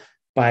two,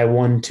 buy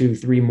 1, 2,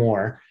 3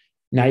 more.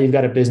 Now you've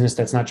got a business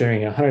that's not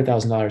generating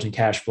 $100,000 in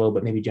cash flow,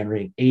 but maybe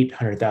generating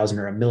 800,000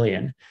 or $1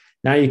 million.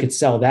 Now you could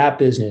sell that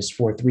business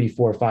for 3,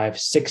 4, 5,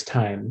 6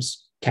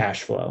 times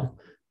cash flow.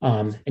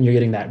 And you're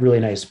getting that really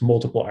nice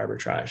multiple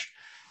arbitrage.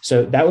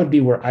 So that would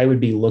be where I would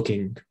be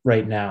looking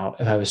right now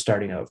if I was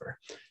starting over.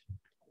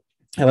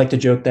 I like to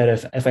joke that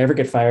if I ever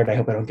get fired, I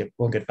hope I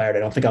won't get fired. I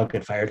don't think I'll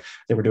get fired.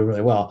 They were doing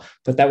really well.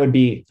 But that would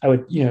be, I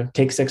would,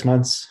 take 6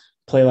 months,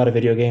 play a lot of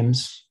video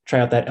games,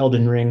 try out that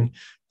Elden Ring.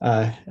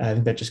 I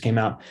think that just came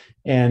out.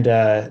 And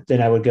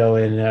then I would go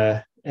in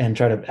and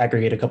try to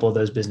aggregate a couple of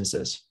those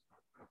businesses.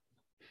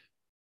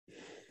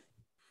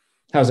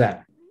 How's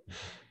that?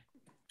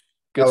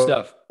 Good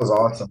stuff. That was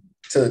awesome.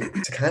 To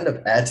kind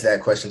of add to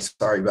that question,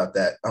 sorry about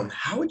that.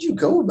 How would you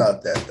go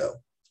about that though?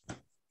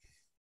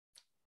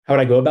 How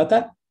would I go about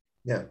that?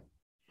 Yeah.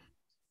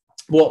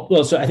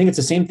 Well, so I think it's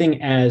the same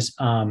thing as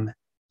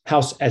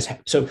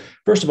so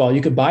first of all,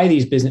 you could buy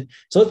these business.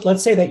 So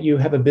let's say that you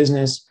have a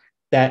business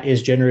that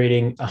is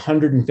generating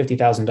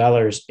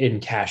 $150,000 in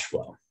cash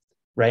flow,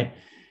 right?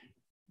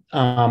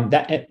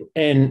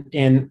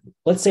 And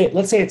let's say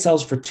it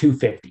sells for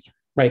 $250,000.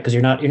 Right, because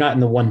you're not in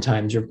the 1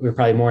 times. You're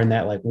probably more in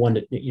that like 1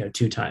 to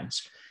 2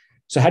 times.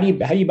 So how do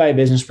you buy a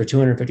business for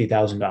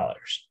 $250,000?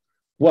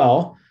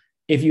 Well,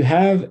 if you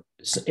have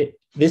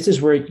this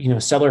is where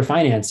seller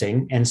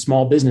financing and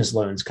small business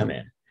loans come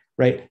in,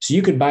 right? So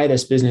you could buy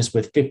this business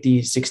with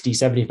 $50,000,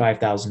 $60,000,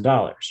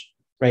 $75,000,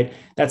 right?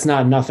 That's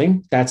not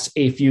nothing. That's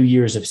a few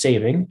years of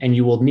saving, and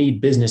you will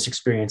need business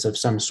experience of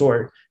some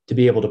sort to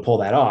be able to pull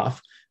that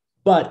off.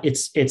 But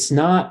it's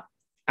not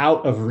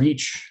out of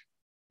reach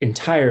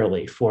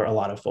entirely for a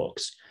lot of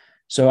folks.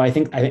 So I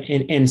think,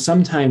 and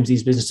sometimes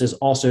these businesses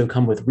also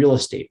come with real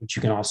estate, which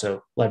you can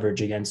also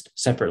leverage against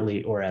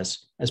separately or as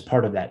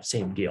part of that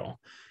same deal.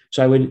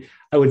 So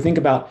I would think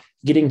about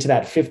getting to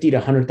that $50,000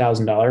 to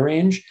 $100,000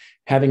 range,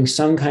 having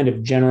some kind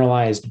of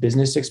generalized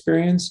business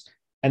experience,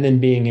 and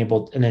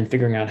then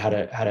figuring out how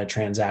to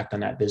transact on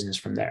that business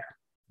from there,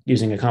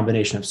 using a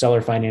combination of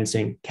seller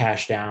financing,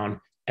 cash down,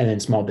 and then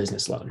small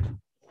business loan.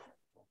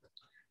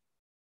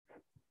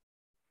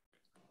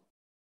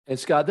 And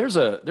Scott, there's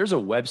a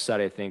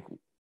website, I think,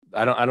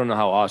 I don't know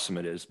how awesome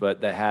it is,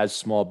 but that has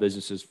small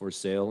businesses for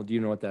sale. Do you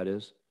know what that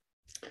is?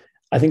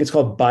 I think it's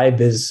called Buy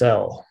Biz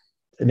Sell.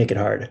 They make it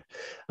hard.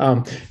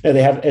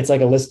 It's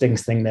like a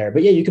listings thing there,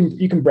 but yeah,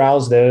 you can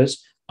browse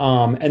those.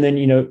 And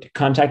then,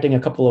 contacting a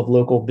couple of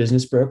local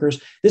business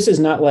brokers. This is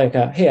not like,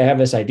 hey, I have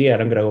this idea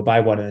and I'm going to go buy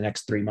one in the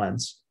next 3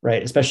 months,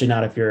 right? Especially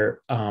not if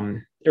you're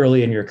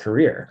early in your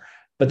career.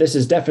 But this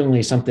is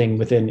definitely something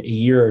within a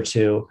year or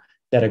two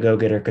that a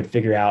go-getter could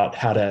figure out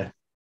how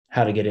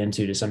to get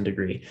into to some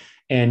degree.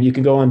 And you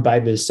can go on Buy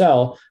Biz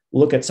Sell,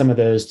 look at some of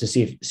those to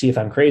see if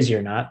I'm crazy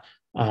or not,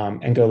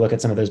 and go look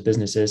at some of those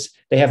businesses.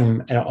 They have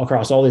them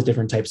across all these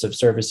different types of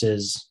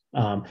services,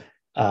 and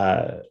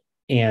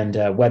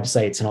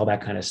websites and all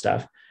that kind of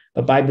stuff.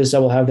 But Buy Biz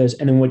Sell will have those.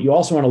 And then what you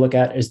also want to look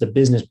at is the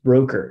business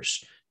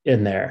brokers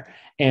in there.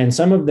 And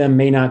some of them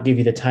may not give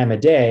you the time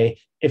of day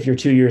if you're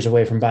 2 years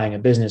away from buying a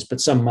business,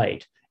 but some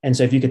might. And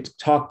so if you could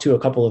talk to a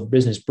couple of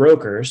business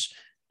brokers,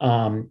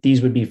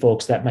 these would be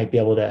folks that might be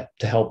able to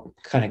help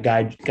kind of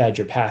guide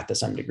your path to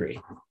some degree.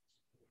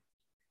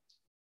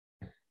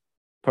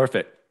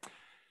 Perfect.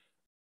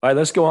 All right,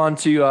 let's go on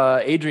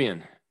to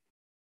Adrian.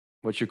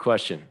 What's your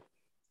question?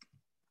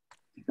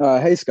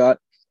 Hey, Scott.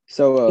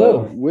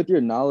 Hello. With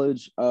your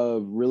knowledge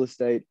of real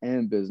estate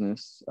and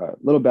business,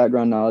 little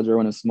background knowledge, I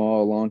run a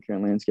small lawn care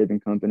and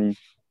landscaping company,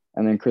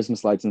 and then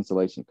Christmas lights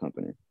installation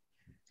company.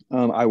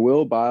 I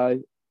will buy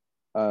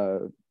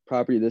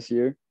property this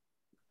year,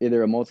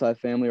 either a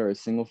multifamily or a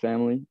single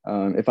family.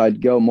 If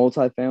I'd go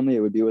multifamily,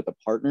 it would be with a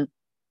partner,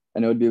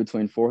 and it would be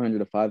between 400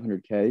 to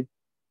 500K.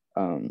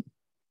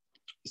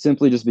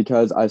 Simply just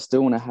because I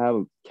still want to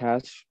have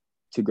cash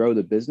to grow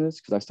the business,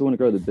 because I still want to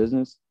grow the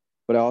business,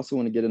 but I also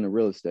want to get into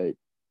real estate.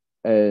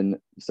 And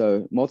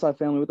so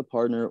multifamily with a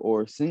partner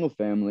or single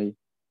family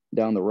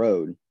down the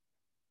road.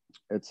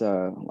 It's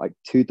like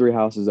 2-3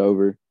 houses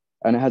over,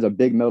 and it has a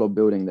big metal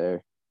building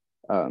there.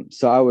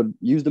 So I would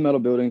use the metal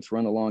building to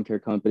run the lawn care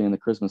company and the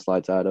Christmas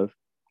lights out of.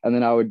 And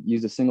then I would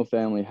use a single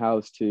family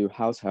house to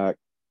house hack,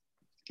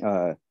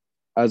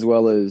 as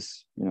well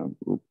as,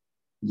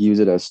 use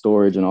it as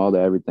storage and all the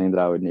everything that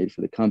I would need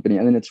for the company.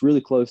 And then it's really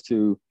close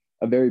to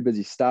a very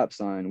busy stop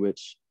sign,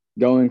 which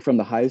going from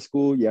the high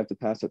school, you have to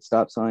pass that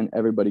stop sign.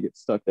 Everybody gets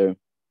stuck there.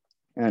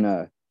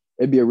 And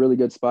it'd be a really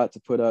good spot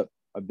to put up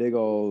a big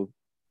old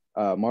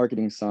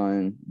marketing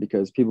sign,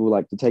 because people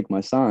like to take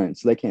my sign,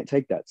 so they can't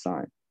take that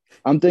sign.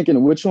 I'm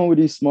thinking, which one would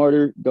be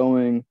smarter,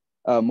 going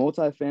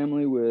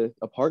multifamily with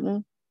a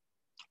partner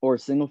or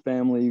single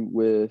family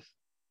with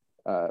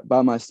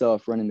by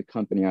myself running the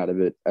company out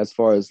of it? As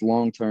far as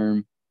long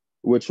term,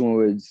 which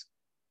one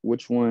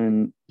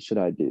should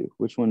I do?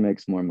 Which one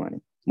makes more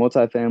money,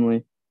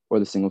 multifamily or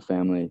the single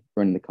family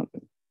running the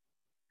company?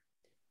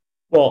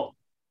 Well,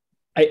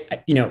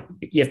 you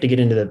have to get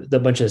into the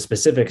bunch of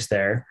specifics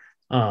there.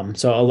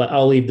 So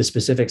I'll leave the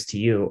specifics to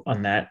you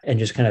on that and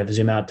just kind of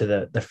zoom out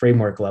to the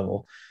framework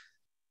level.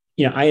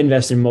 I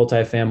invest in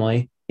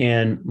multifamily,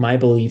 and my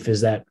belief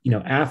is that,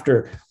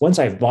 once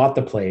I've bought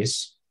the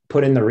place,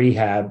 put in the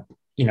rehab,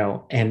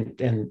 and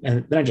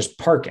then I just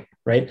park it,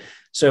 right?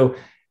 So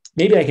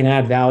maybe I can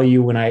add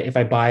value if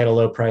I buy at a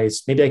low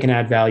price. Maybe I can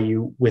add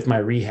value with my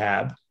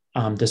rehab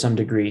to some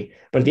degree.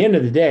 But at the end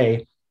of the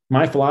day,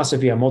 my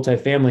philosophy on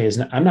multifamily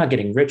is I'm not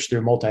getting rich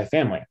through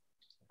multifamily.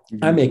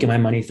 Mm-hmm. I'm making my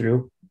money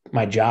through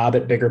my job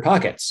at Bigger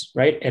Pockets,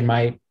 right? And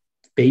my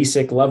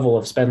basic level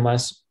of spend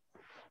less,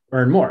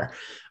 earn more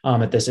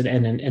at this,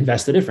 and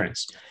invest the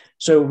difference.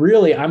 So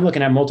really, I'm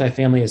looking at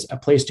multifamily as a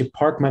place to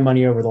park my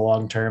money over the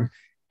long term.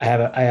 I have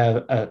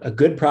a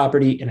good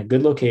property in a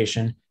good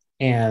location,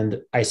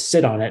 and I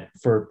sit on it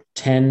for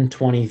 10,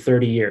 20,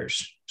 30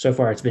 years. So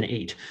far, it's been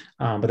 8,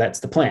 but that's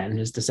the plan,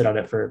 is to sit on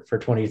it for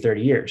 20,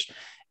 30 years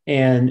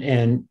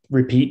and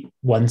repeat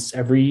once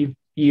every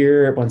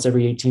year, once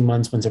every 18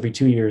 months, once every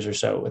 2 years or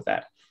so with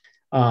that.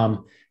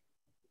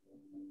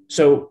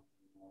 So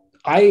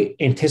I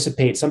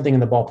anticipate something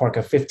in the ballpark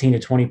of 15 to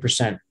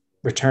 20%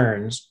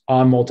 returns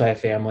on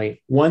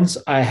multifamily once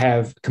I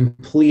have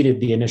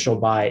completed the initial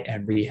buy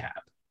and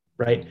rehab,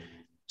 right?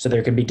 So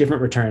there can be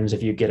different returns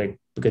if you get a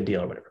good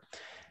deal or whatever.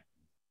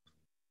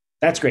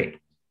 That's great.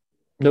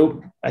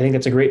 Nope. I think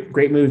that's a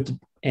great move.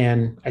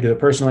 And I do it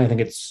personally. I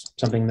think it's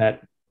something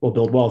that will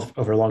build wealth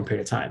over a long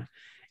period of time.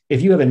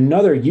 If you have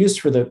another use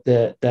for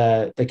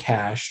the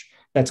cash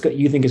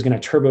you think is going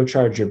to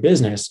turbocharge your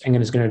business and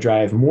is going to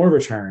drive more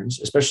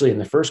returns, especially in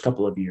the first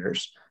couple of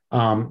years,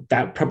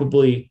 that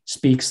probably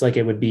speaks like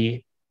it would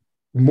be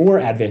more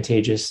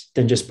advantageous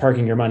than just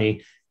parking your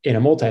money in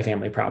a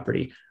multifamily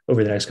property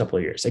over the next couple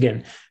of years.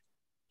 Again,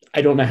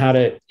 I don't know how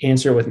to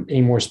answer with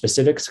any more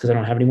specifics because I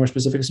don't have any more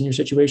specifics in your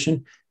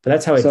situation, but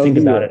that's how I think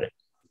about it.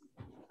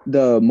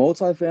 The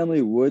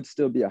multifamily would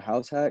still be a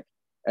house hack,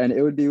 and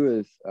it would be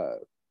with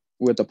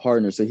a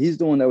partner. So he's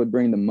the one that would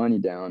bring the money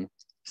down.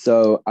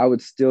 So I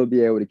would still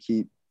be able to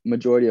keep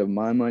majority of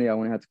my money, I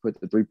wouldn't have to put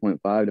the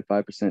 3.5 to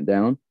 5%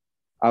 down.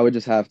 I would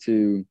just have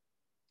to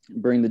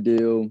bring the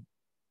deal,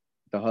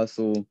 the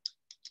hustle,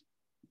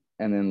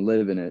 and then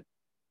live in it.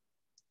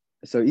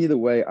 So either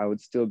way, I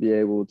would still be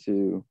able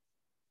to,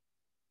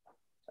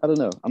 I don't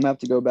know. I'm gonna have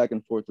to go back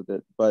and forth with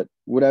it. But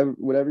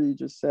whatever you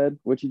just said,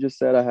 what you just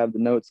said, I have the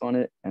notes on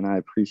it and I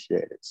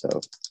appreciate it. So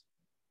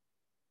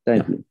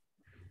thank you.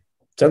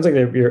 Sounds like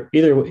you're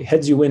either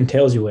heads you win,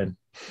 tails you win.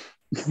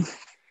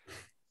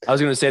 I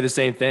was going to say the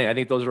same thing. I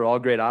think those are all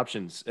great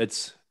options.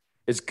 It's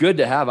good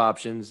to have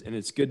options, and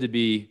it's good to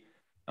be.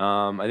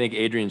 I think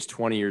Adrian's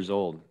 20 years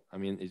old. I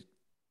mean,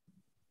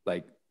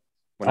 like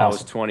when I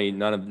was 20,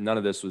 none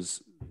of this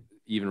was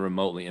even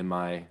remotely in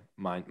my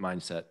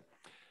mindset.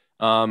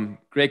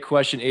 Great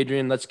question,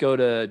 Adrian. Let's go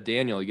to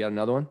Daniel. You got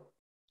another one?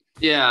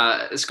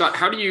 Yeah, Scott.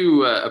 How do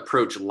you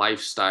approach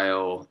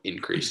lifestyle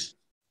increase?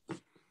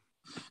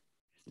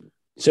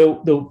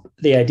 So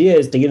the idea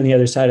is to get on the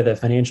other side of the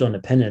financial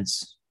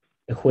independence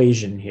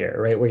equation here,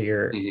 right? Where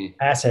your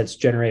assets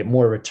generate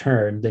more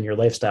return than your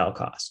lifestyle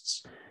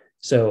costs.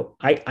 So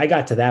I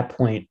got to that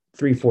point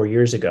 3-4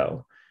 years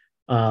ago.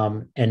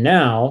 And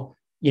now,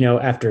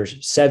 after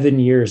 7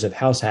 years of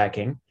house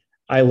hacking,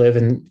 I live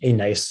in a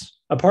nice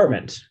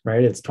apartment,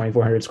 right? It's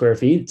 2,400 square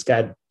feet. It's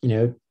got,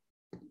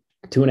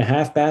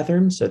 2.5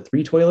 bathrooms, so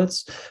 3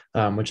 toilets,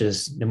 which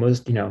is the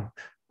most,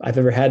 I've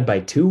ever had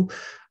by 2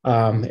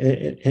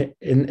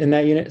 in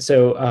that unit.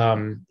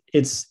 So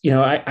it's,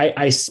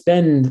 I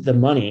spend the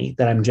money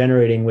that I'm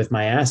generating with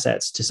my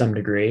assets to some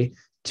degree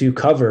to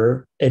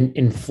cover an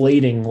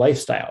inflating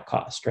lifestyle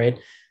cost, right?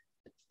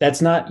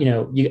 That's not,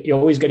 you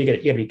always got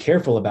to be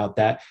careful about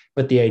that.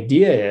 But the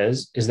idea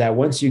is that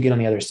once you get on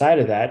the other side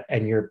of that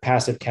and your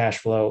passive cash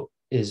flow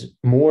is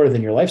more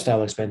than your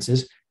lifestyle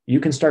expenses,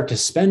 you can start to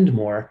spend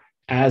more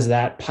as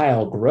that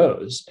pile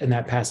grows and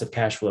that passive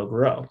cash flow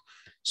grow.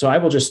 So I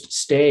will just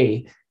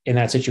stay in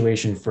that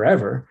situation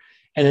forever.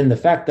 And then the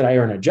fact that I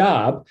earn a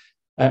job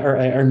or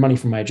I earn money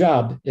from my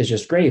job is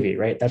just gravy,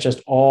 right? That's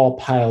just all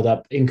piled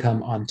up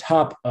income on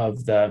top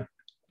of the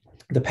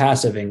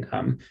passive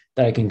income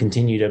that I can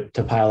continue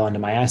to pile onto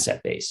my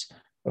asset base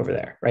over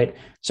there, right?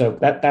 So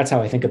that's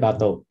how I think about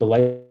the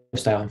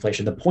lifestyle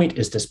inflation. The point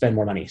is to spend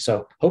more money.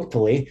 So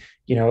hopefully,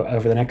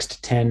 over the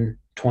next 10,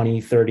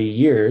 20, 30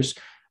 years,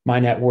 my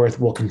net worth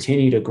will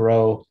continue to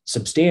grow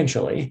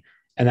substantially.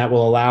 And that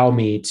will allow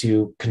me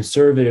to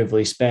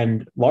conservatively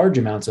spend large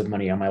amounts of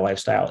money on my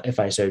lifestyle if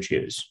I so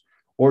choose,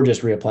 or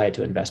just reapply it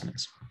to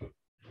investments.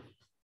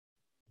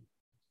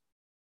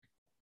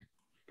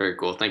 Very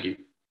cool. Thank you.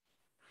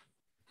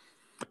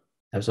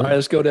 Absolutely. All right,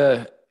 let's go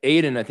to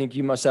Aiden. I think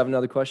you must have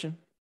another question.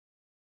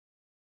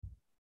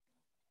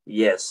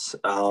 Yes.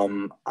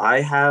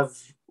 I have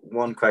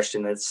one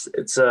question.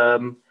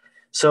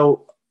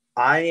 So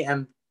I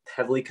am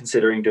heavily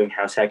considering doing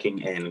house hacking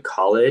in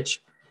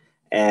college.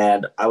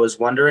 And I was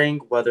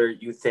wondering whether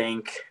you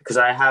think, because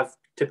I have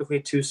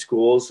typically 2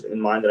 schools in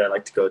mind that I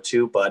like to go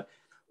to, but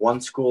one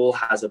school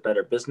has a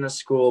better business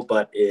school,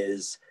 but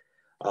is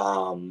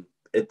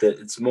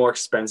it's more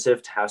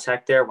expensive to house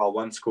hack there, while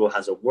one school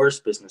has a worse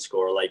business school,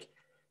 or like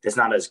it's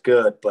not as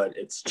good, but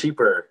it's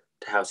cheaper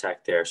to house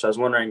hack there. So I was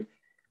wondering,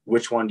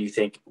 which one do you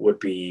think would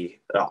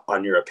be,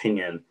 on your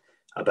opinion,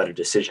 a better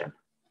decision?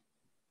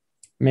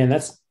 Man,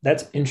 that's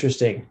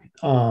interesting.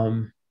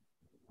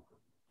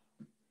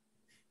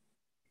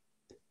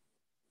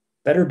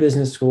 Better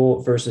business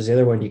school versus the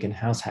other one you can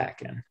house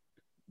hack in.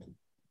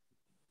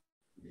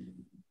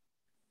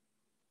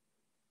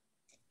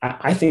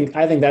 I think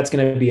that's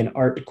going to be an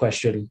art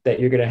question that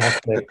you're going to have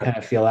to kind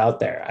of feel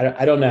out there.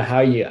 I don't know how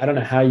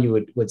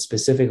you would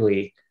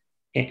specifically.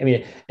 I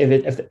mean,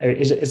 if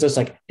it's just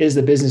like, is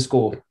the business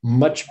school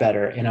much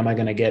better, and am I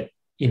going to get,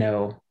 it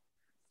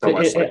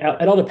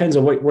all depends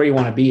on where you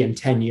want to be in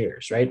 10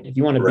 years, right? If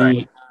you want to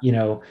be,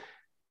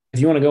 if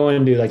you want to go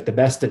into like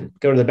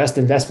go to the best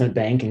investment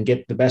bank and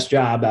get the best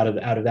job out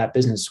of that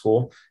business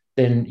school,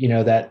 then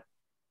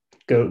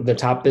the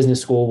top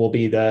business school will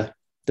be the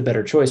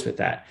better choice with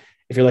that.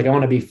 If you're like, I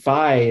want to be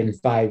FI in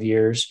 5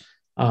 years,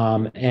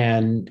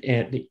 and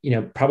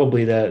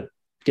probably the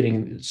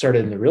getting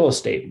started in the real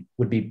estate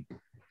would be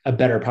a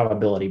better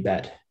probability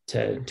bet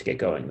to get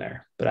going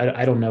there. But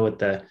I don't know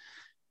I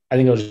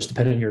think it'll just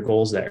depend on your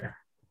goals there.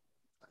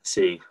 I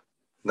see.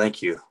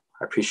 Thank you.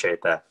 I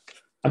appreciate that.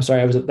 I'm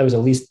sorry. That was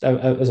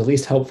the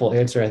least helpful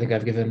answer I think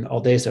I've given all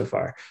day so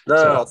far.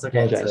 No, it's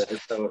okay.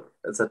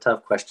 It's a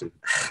tough question.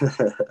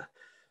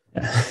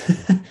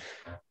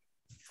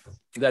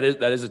 That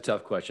is a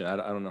tough question. I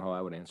don't know how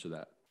I would answer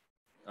that.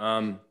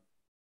 All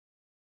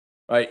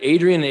right,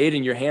 Adrian and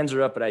Aiden, your hands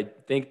are up, but I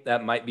think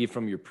that might be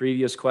from your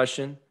previous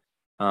question.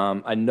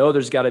 I know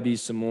there's got to be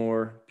some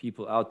more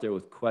people out there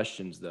with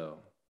questions, though.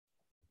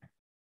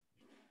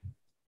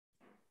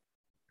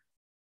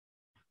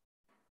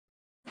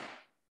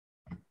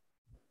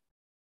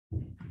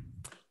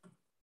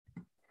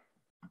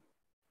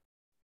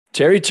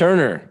 Terry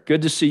Turner,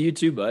 good to see you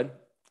too, bud.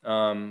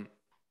 I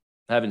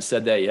haven't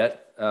said that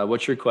yet.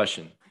 What's your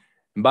question?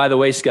 And by the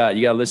way, Scott,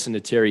 you got to listen to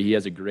Terry. He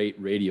has a great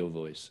radio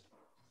voice.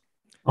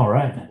 All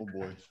right. Oh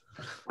boy.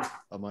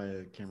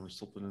 My camera's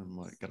slipping in.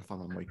 Gotta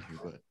find my mic here,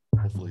 but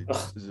hopefully,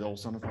 is it all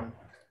sounding fine?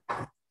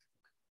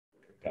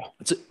 Yeah.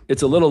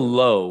 It's a little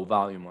low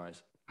volume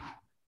wise.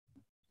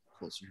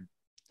 Closer.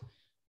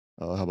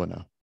 How about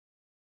now?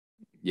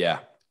 Yeah.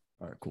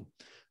 All right, cool.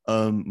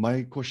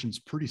 My question's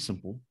pretty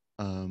simple.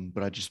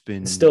 But I've just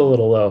been It's still a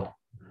little low.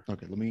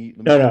 Okay, let me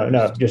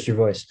No, just your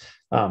voice.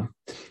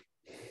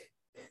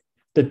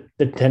 The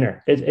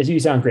tenor. You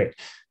sound great.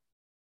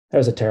 That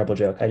was a terrible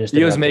joke.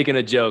 He was making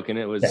a joke, and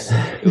it was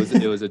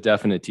it was a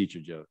definite teacher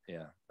joke.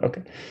 Yeah.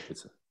 Okay.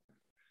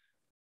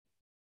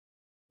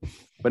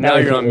 But now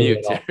you're on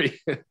mute, Terry.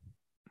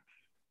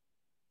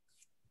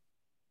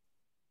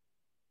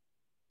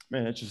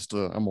 Man, it's just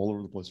I'm all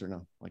over the place right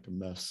now, like a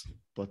mess.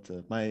 But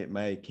my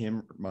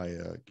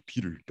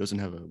computer doesn't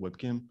have a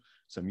webcam,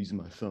 so I'm using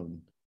my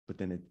phone. But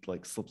then it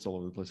like slips all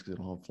over the place because I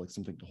don't have like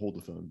something to hold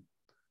the phone.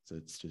 So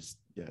it's just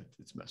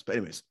it's a mess. But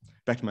anyways,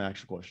 back to my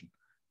actual question.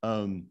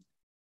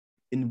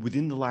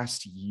 Within the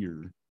last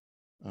year,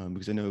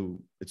 because I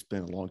know it's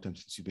been a long time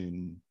since you've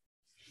been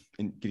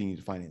getting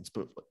into finance,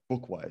 but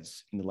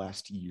book-wise, in the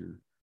last year,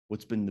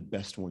 what's been the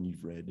best one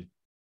you've read,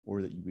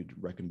 or that you would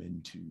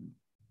recommend to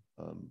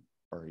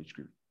our age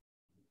group?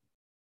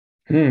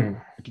 It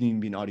can even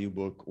be an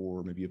audiobook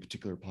or maybe a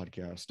particular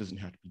podcast. It doesn't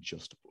have to be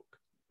just a book.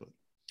 But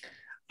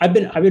I've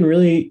been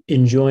really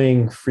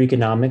enjoying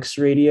Freakonomics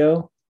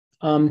Radio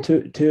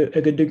to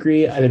a good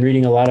degree. I've been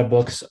reading a lot of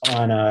books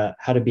on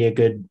how to be a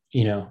good,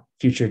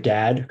 future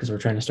dad, because we're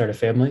trying to start a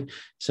family.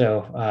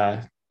 So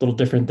a little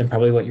different than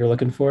probably what you're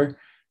looking for.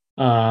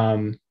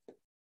 I'm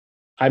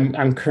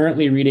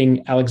currently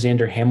reading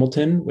Alexander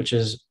Hamilton, which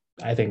is,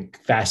 I think,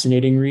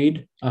 fascinating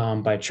read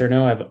by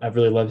Cherno. I've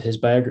really loved his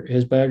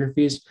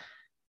biographies.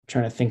 I'm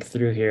trying to think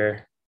through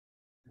here.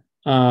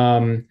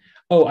 I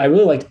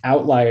really liked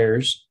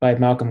Outliers by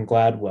Malcolm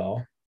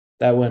Gladwell.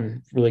 That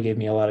one really gave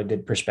me a lot of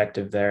good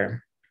perspective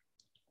there.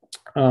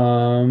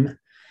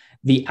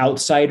 The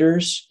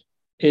Outsiders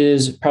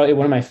is probably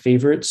one of my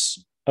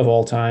favorites of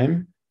all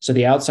time. So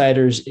The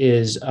Outsiders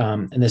is,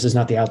 and this is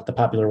not the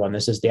popular one.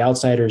 This is The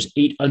Outsiders: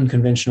 8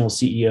 Unconventional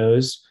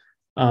CEOs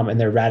and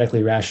Their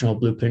Radically Rational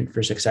Blueprint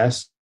for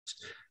Success.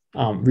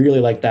 Really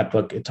like that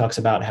book. It talks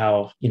about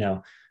how,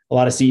 a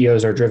lot of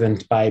CEOs are driven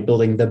by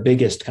building the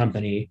biggest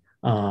company.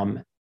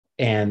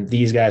 And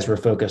these guys were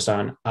focused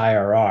on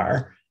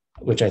IRR,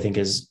 which I think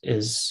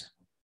is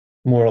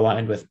more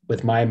aligned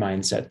with my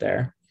mindset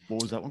there.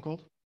 What was that one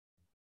called?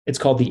 It's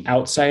called The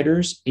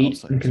Outsiders: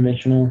 8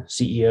 Unconventional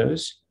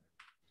CEOs.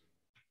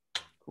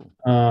 Cool.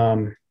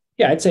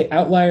 I'd say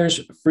Outliers,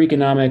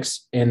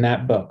 Freakonomics, and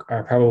that book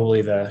are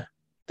probably the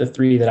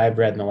 3 that I've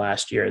read in the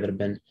last year that have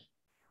been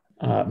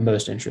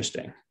most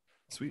interesting.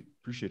 Sweet.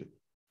 Appreciate it.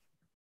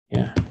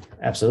 Yeah,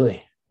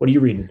 absolutely. What are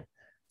you reading?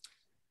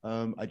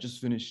 I just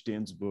finished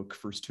Dan's book,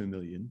 First to a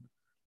Million.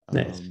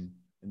 Nice. And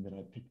then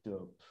I picked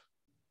up,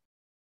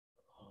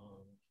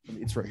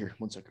 it's right here.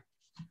 One second.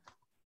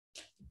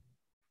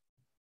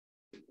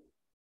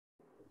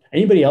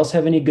 Anybody else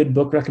have any good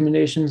book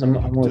recommendations? I'm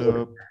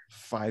up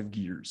 5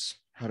 Gears.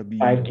 How to be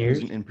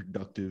present and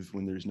productive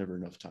when there's never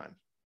enough time.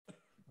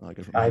 I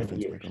got my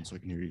headphones back on so I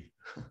can hear you.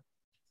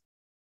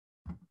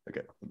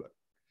 Okay, I'm back.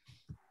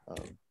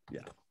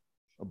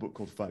 A book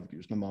called 5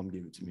 Gears. My mom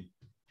gave it to me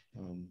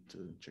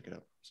to check it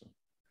out. So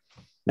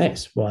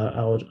nice.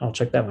 Well, I'll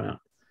check that one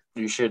out.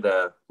 You should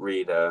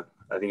read. I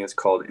think it's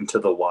called Into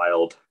the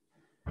Wild.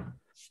 I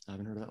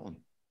haven't heard of that one.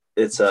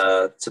 It's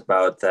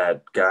about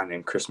that guy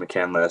named Chris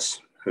McCandless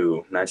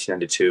who,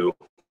 1992,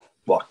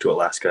 walked to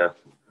Alaska.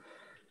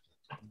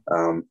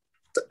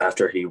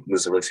 After he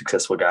was a really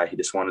successful guy, he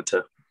just wanted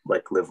to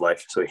live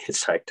life, so he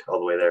hitchhiked all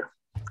the way there.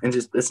 And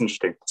it's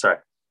interesting. Sorry,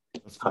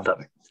 hot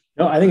topic.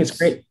 No, I think it's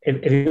great.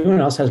 If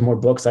anyone else has more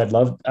books, I'd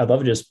love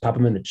to just pop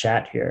them in the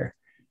chat here.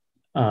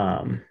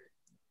 I'm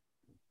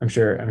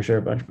sure a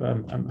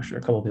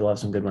couple of people have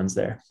some good ones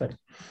there. But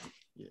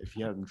if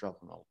you have them,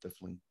 drop them. I'll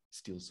definitely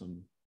steal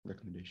some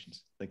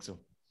recommendations. Thanks. So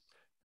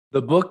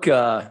the book,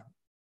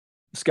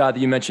 Scott, that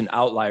you mentioned,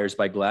 Outliers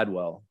by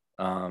Gladwell,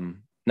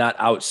 not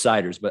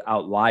Outsiders, but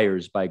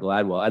Outliers by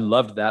Gladwell. I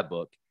loved that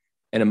book.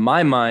 And in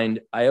my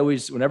mind,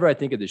 whenever I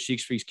think of the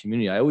Sheeks Freaks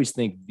community, I always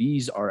think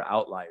these are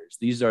outliers.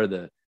 These are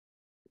the,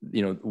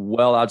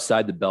 well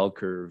outside the bell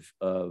curve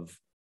of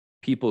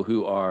people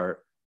who are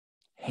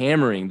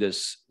hammering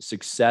this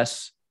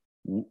success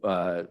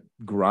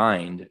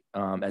grind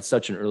at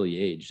such an early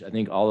age. I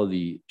think all of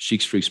the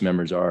Sheeks Freaks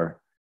members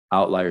are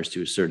outliers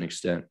to a certain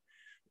extent.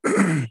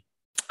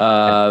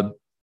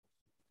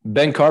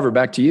 Ben Carver,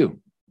 back to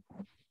you.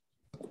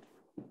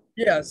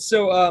 Yeah.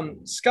 So,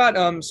 Scott,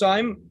 so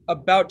I'm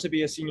about to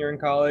be a senior in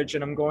college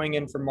and I'm going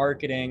in for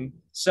marketing.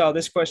 So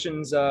this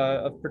question's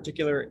of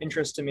particular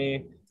interest to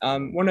me.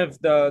 One of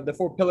the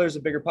 4 pillars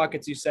of Bigger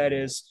Pockets, you said,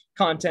 is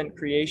content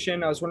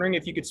creation. I was wondering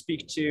if you could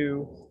speak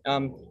to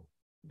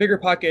Bigger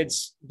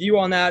Pockets' view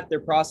on that,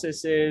 their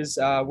processes,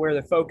 where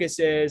the focus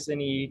is,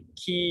 any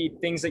key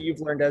things that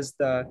you've learned as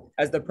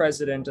the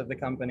president of the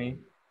company.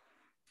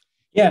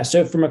 Yeah.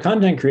 So from a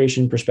content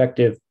creation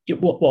perspective,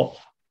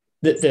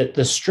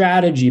 the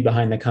strategy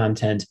behind the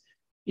content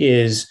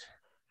is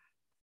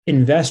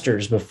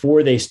investors,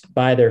 before they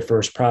buy their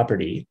first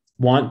property,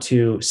 want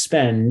to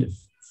spend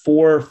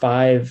 400,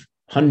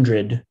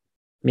 500,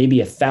 maybe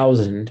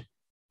 1,000,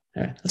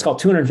 let's call it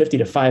 250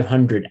 to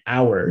 500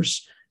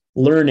 hours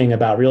learning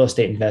about real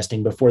estate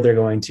investing before they're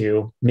going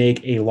to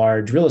make a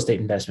large real estate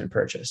investment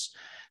purchase.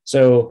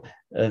 So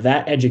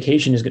that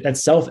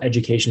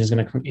self-education is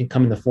going to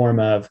come in the form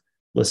of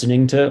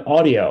listening to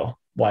audio,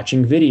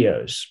 watching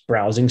videos,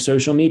 browsing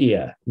social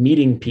media,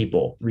 meeting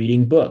people,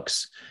 reading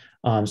books.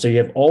 So you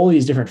have all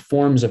these different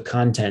forms of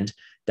content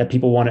that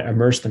people want to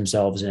immerse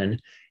themselves in.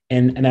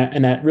 And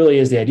that really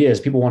is the idea, is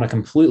people want to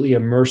completely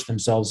immerse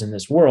themselves in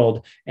this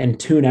world and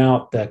tune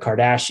out the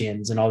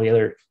Kardashians and all the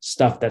other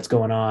stuff that's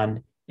going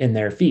on in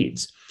their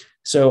feeds.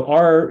 So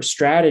our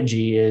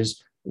strategy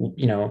is,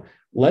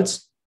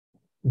 let's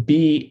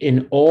be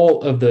in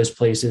all of those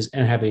places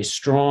and have a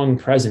strong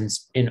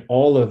presence in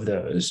all of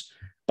those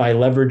by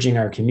leveraging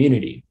our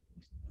community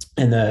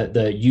and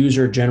the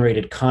user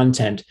generated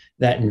content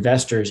that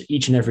investors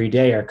each and every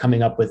day are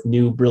coming up with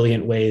new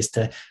brilliant ways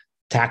to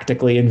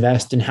tactically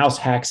invest in house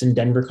hacks in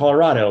Denver,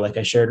 Colorado, like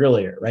I shared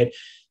earlier, right?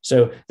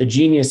 So the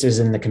genius is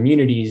in the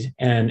communities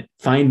and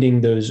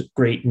finding those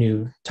great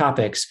new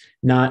topics,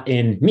 not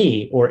in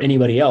me or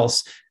anybody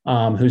else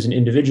who's an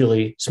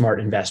individually smart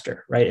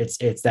investor, right?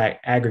 It's that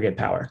aggregate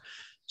power.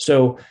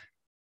 So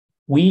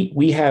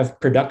we have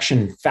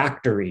production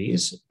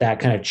factories that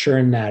kind of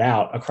churn that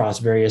out across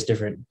various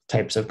different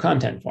types of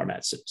content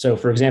formats. So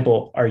for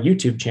example, our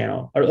YouTube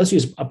channel, or let's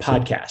use a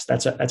podcast.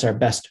 That's our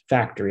best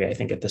factory, I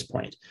think, at this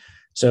point.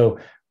 So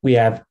we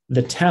have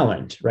the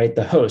talent, right?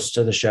 The hosts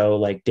of the show,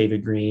 like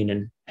David Green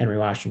and Henry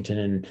Washington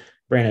and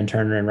Brandon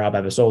Turner and Rob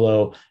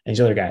Abasolo and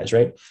these other guys,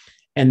 right?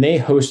 And they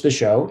host the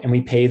show and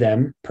we pay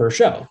them per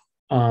show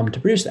to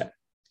produce that.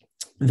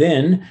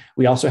 Then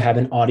we also have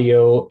an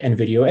audio and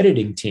video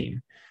editing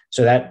team.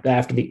 So that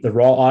after the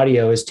raw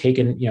audio is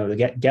taken,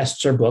 the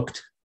guests are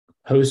booked,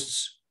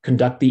 hosts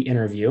conduct the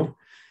interview,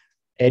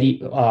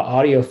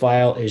 audio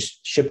file is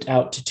shipped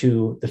out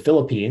to the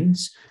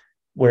Philippines,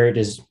 where it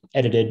is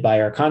edited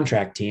by our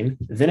contract team.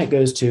 Then it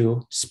goes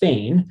to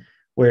Spain,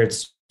 where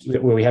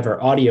we have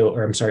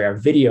our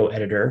video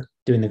editor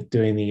doing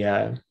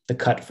the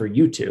cut for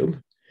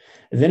YouTube.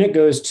 And then it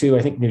goes to,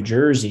 I think, New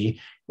Jersey,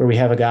 where we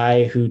have a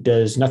guy who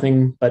does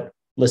nothing but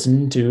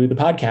listen to the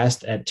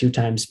podcast at 2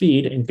 times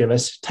speed and give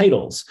us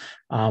titles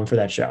for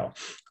that show.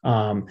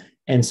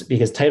 And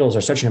because titles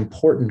are such an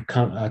important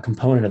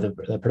component of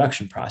the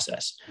production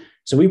process.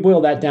 So we boil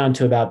that down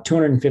to about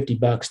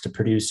 $250 to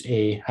produce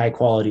a high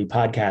quality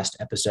podcast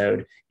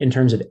episode in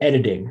terms of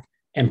editing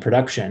and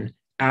production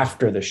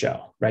after the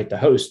show, right? The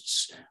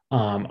hosts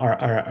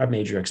are a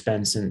major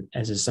expense, and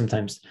as is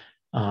sometimes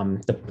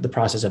the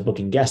process of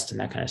booking guests and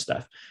that kind of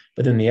stuff.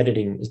 But then the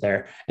editing is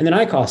there. And then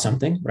I cost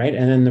something, right?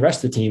 And then the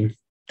rest of the team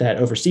that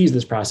oversees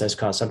this process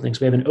costs something.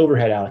 So we have an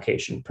overhead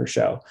allocation per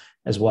show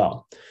as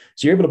well.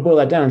 So you're able to boil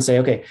that down and say,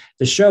 okay,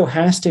 the show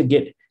has to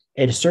get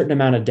a certain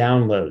amount of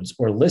downloads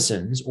or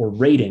listens or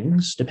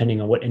ratings,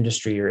 depending on what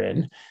industry you're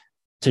in,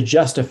 to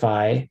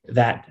justify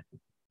that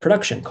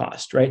production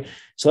cost, right?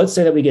 So let's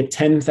say that we get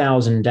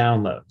 10,000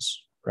 downloads,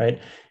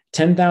 right?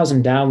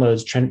 10,000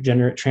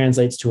 downloads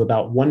translates to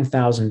about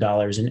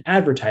 $1,000 in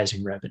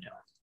advertising revenue,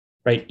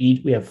 right?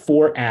 We have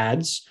 4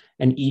 ads,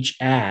 and each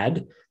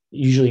ad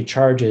usually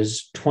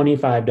charges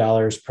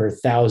 $25 per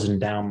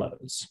 1,000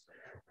 downloads,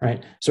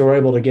 right? So we're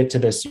able to get to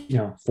this,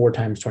 4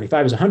 times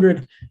 25 is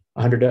 $100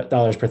 per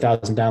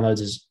 1,000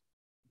 downloads is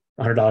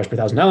 $100 per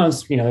 1,000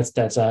 downloads.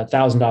 That's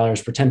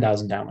 $1,000 per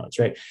 10,000 downloads,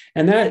 right?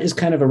 And that is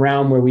kind of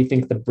around where we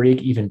think the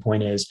break-even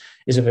point is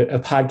if a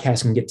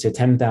podcast can get to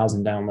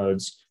 10,000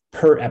 downloads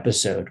per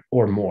episode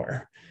or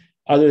more.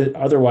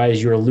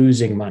 Otherwise, you're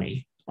losing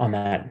money on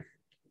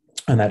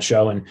that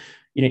show, and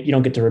you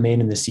don't get to remain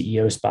in the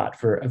CEO spot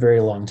for a very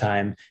long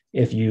time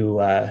if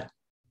you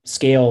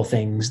scale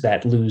things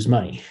that lose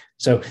money.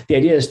 So the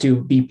idea is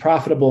to be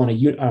profitable on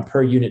a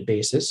per unit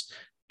basis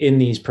in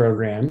these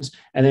programs,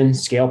 and then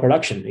scale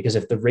production. Because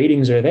if the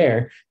ratings are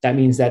there, that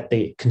means that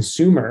the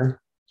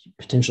consumer,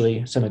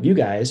 potentially some of you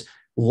guys,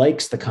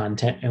 likes the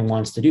content and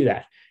wants to do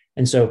that.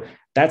 And so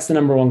that's the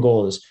number one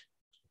goal is,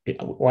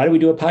 why do we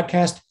do a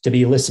podcast? To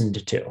be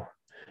listened to.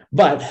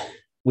 But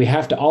we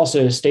have to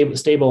also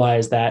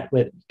stabilize that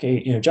with,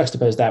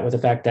 juxtapose that with the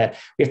fact that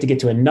we have to get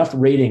to enough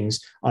ratings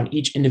on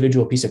each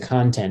individual piece of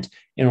content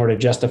in order to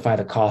justify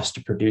the cost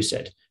to produce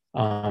it,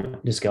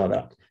 to scale it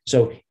up.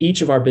 So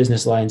each of our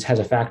business lines has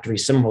a factory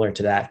similar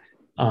to that,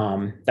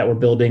 that we're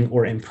building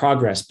or in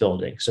progress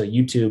building. So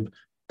YouTube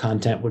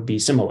content would be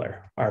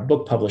similar. Our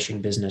book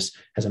publishing business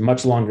has a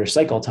much longer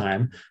cycle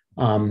time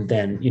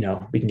than,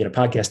 we can get a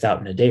podcast out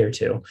in a day or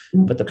two,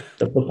 but the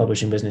book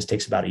publishing business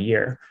takes about a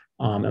year,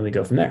 and we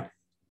go from there.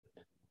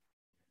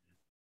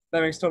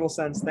 That makes total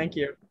sense. Thank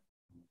you.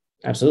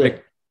 Absolutely.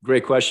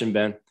 Great question,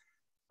 Ben.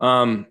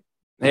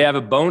 Hey, I have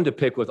a bone to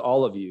pick with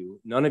all of you.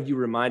 None of you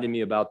reminded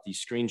me about the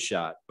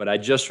screenshot, but I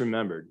just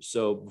remembered.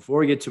 So before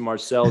we get to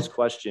Marcel's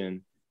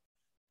question,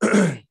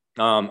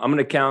 I'm going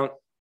to count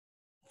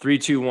 3,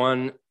 2,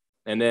 1,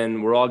 and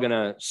then we're all going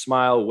to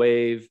smile,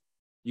 wave.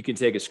 You can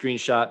take a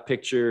screenshot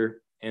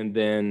picture, and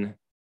then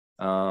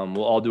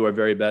we'll all do our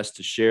very best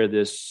to share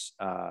this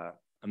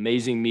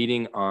amazing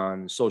meeting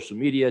on social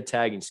media,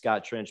 tagging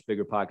Scott Trench,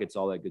 Bigger Pockets,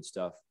 all that good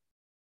stuff.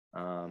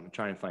 I'm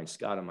trying to find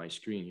Scott on my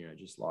screen here. I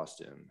just lost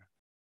him.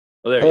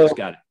 Oh, there he is.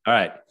 Got it. All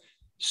right.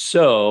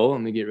 So let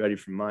me get ready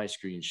for my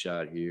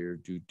screenshot here.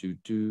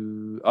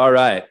 All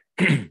right.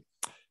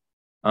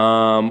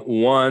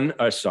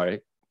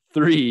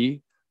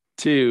 3,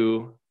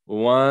 2,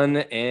 1,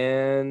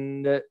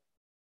 and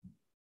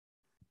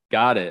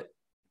got it.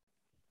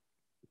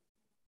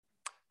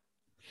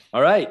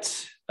 All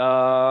right.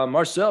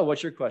 Marcel,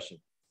 what's your question?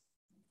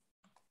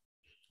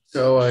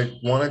 So I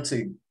wanted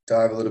to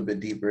dive a little bit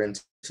deeper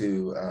into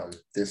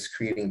this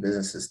creating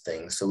businesses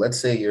thing. So let's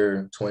say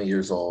you're 20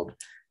 years old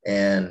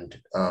and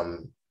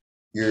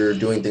you're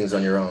doing things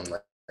on your own.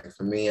 Like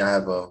for me, I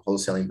have a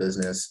wholesaling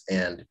business,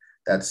 and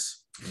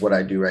that's what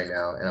I do right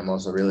now. And I'm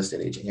also a real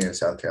estate agent here in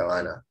South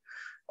Carolina.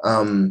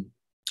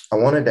 I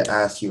wanted to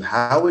ask you,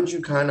 how would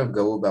you kind of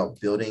go about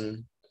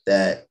building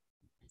that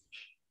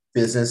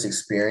business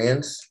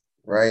experience,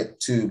 right,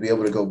 to be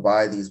able to go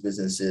buy these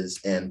businesses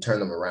and turn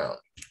them around?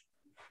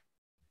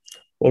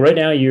 Well, right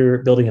now you're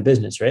building a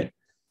business, right?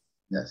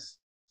 Yes.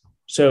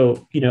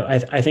 So,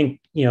 I think,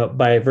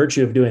 by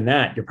virtue of doing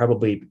that, you're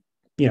probably,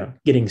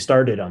 getting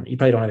started on it. You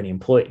probably don't have any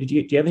employees. Do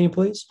you have any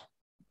employees?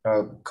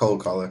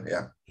 Cold caller.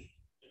 Yeah.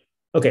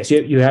 Okay. So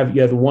you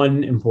have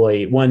one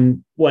employee,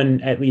 one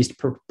at least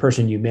per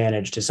person you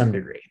manage to some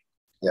degree.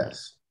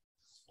 Yes.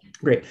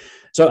 Great.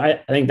 So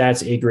I think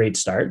that's a great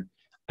start.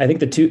 I think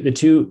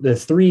the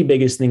three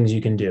biggest things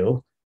you can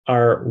do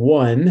are,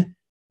 one,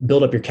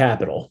 build up your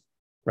capital,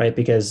 right?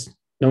 Because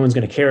no one's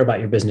going to care about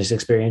your business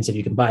experience if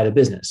you can buy the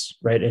business,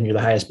 right? And you're the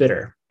highest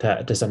bidder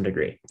to some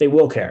degree. They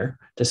will care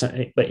to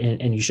some, but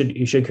and you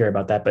should care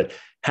about that. But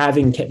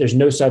there's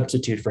no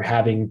substitute for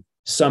having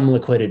some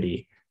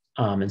liquidity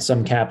and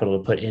some capital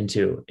to put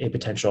into a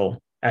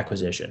potential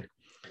acquisition.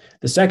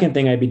 The second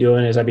thing I'd be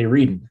doing is I'd be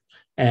reading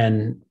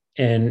and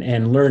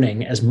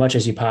learning as much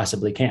as you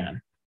possibly can.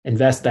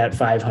 Invest that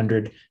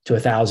 500 to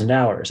 1,000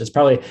 hours. It's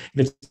probably, if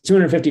it's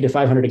 250 to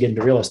 500 to get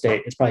into real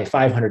estate, it's probably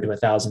 500 to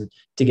 1,000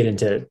 to get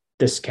into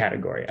this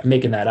category. I'm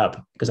making that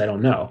up because I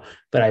don't know,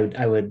 but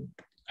I would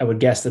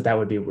guess that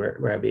would be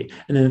where I'd be.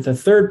 And then the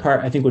third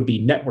part, I think, would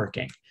be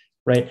networking,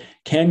 right?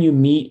 Can you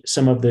meet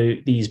some of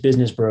these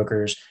business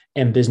brokers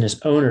and business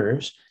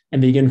owners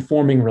and begin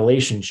forming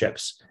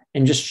relationships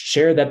and just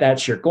share that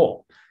that's your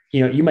goal?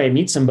 You might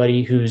meet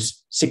somebody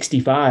who's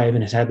 65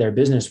 and has had their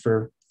business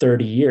for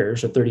 30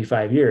 years or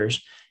 35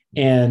 years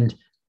and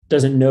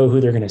doesn't know who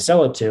they're going to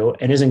sell it to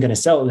and isn't going to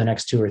sell it in the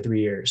next 2 or 3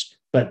 years,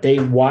 but they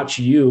watch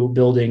you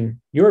building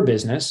your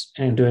business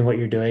and doing what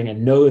you're doing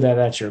and know that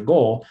that's your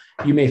goal.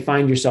 You may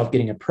find yourself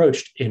getting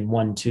approached in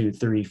 1, 2,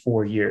 3,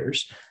 4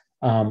 years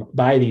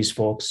by these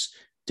folks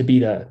to be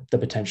the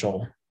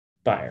potential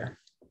buyer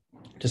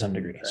to some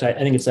degree. So I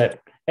think it's that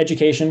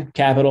education,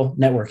 capital,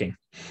 networking.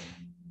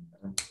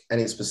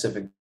 Any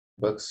specific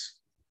books?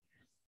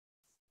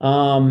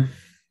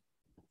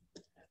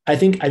 I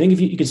think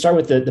if you could start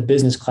with the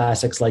business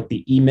classics like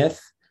the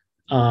E-Myth.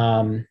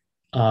 What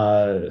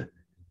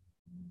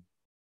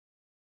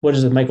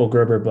is the Michael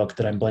Gerber book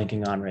that I'm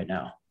blanking on right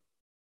now?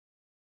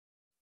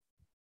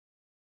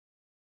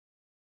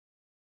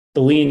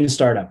 The Lean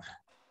Startup,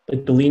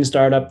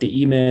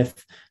 the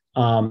E-Myth.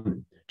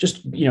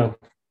 Just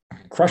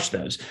crush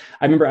those.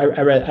 I remember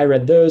I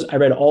read those. I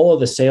read all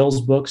of the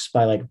sales books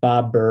by like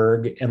Bob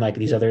Berg and like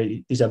these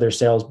other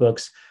sales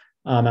books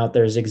out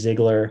there, Zig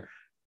Ziglar.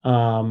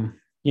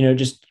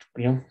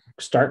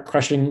 Start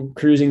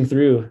cruising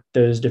through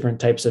those different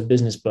types of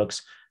business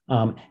books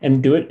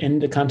and do it in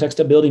the context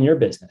of building your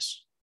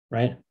business,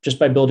 right? Just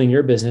by building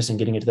your business and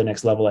getting it to the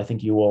next level, I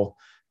think you will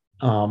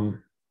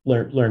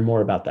learn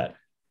more about that.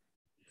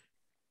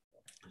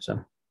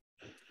 So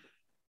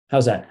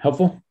how's that?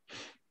 Helpful?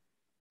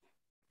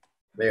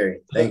 Very.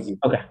 Thank you.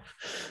 Okay.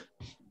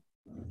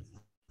 All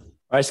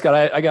right,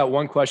 Scott, I got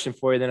one question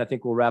for you. Then I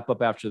think we'll wrap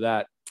up after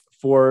that.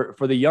 For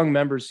the young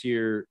members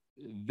here,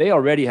 they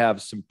already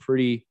have some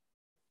pretty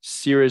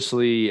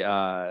seriously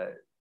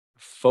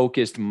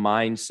focused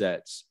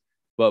mindsets.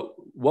 But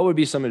what would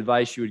be some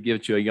advice you would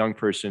give to a young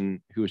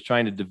person who is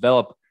trying to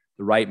develop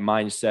the right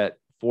mindset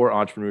for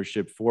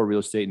entrepreneurship, for real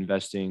estate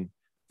investing,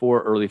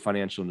 for early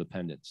financial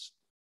independence?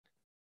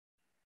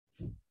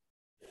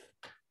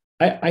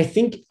 I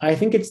think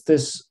it's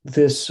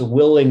this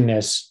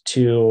willingness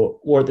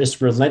or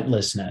this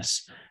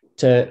relentlessness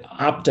to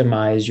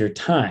optimize your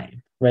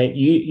time, right?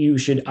 You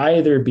should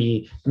either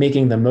be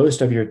making the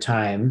most of your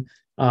time.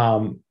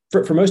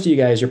 For most of you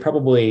guys, I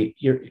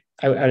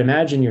would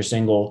imagine you're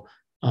single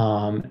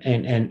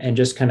and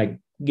just kind of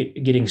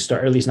getting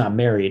started, or at least not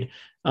married,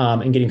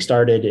 and getting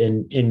started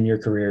in your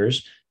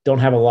careers. Don't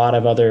have a lot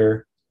of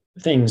other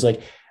things.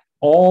 Like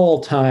all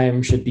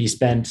time should be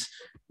spent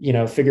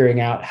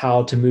figuring out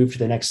how to move to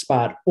the next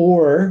spot,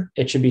 or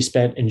it should be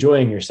spent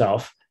enjoying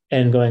yourself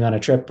and going on a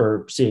trip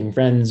or seeing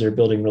friends or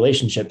building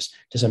relationships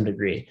to some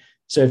degree.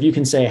 So if you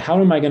can say, how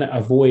am I going to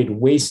avoid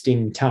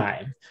wasting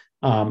time?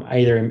 I'm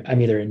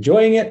either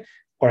enjoying it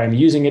or I'm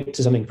using it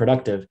to something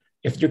productive.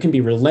 If you can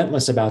be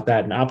relentless about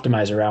that and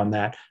optimize around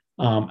that,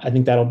 I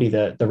think that'll be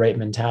the right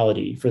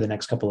mentality for the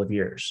next couple of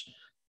years.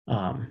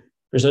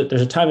 There's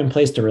a time and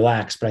place to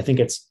relax, but I think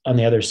it's on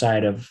the other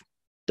side of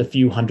the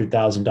few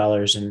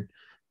 $100,000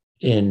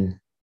 in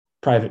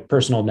private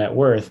personal net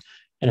worth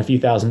and a few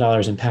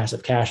 $1,000s in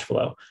passive cash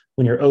flow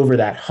when you're over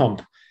that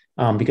hump,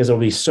 because it'll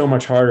be so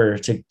much harder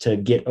to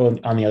get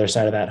on the other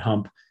side of that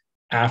hump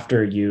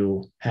after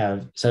you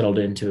have settled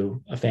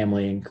into a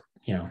family and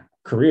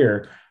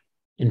career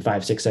in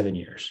 5, 6, 7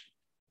 years.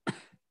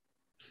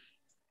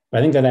 But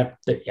I think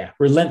that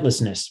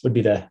relentlessness would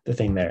be the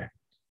thing there.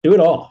 Do it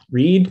all.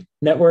 Read,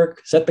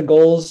 network, set the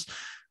goals,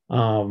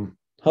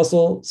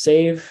 hustle,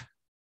 save,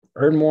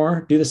 earn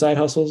more, do the side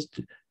hustles,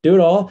 do it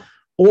all,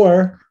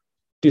 or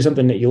do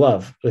something that you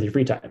love with your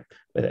free time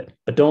with it.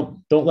 But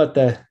don't let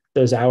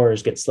those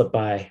hours get slipped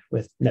by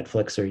with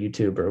Netflix or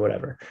YouTube or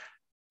whatever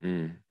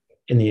in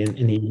the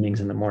evenings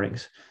and the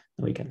mornings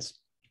and weekends.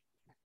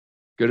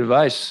 Good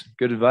advice.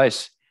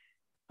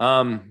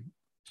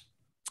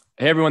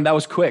 Hey everyone, that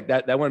was quick.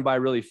 That went by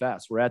really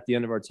fast. We're at the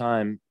end of our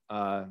time.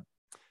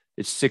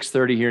 It's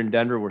 6:30 here in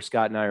Denver where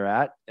Scott and I are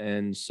at.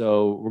 And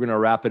so we're going to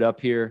wrap it up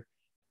here.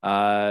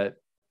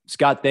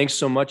 Scott, thanks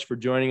so much for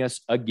joining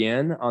us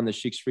again on the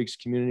Sheeks Freaks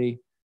community,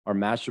 our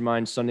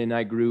Mastermind Sunday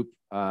night group.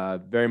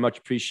 Very much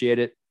appreciate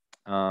it.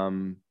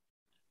 I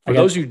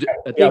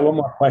got one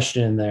more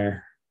question in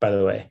there, by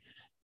the way.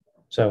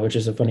 So, which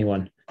is a funny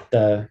one.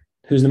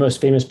 Who's the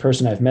most famous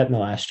person I've met in the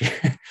last year?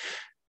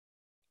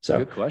 So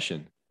good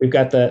question. We've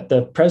got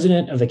the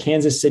president of the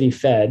Kansas City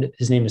Fed.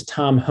 His name is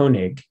Tom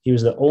Honig. He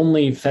was the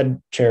only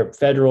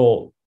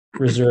Federal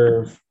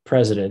Reserve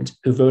president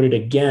who voted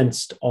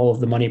against all of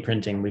the money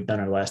printing we've done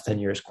over the last 10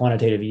 years,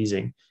 quantitative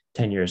easing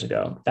 10 years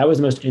ago. That was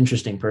the most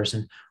interesting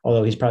person,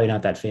 although he's probably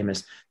not that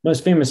famous.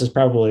 Most famous is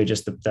probably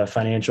just the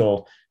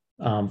financial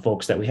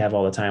folks that we have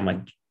all the time,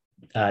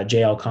 like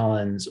J.L.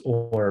 Collins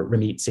or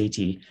Ramit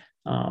Sethi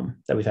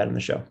that we've had on the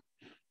show.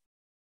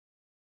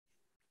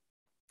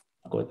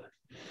 I'll go with that.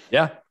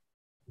 Yeah.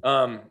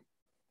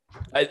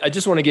 I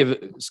just want to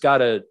give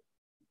Scott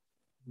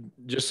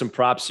just some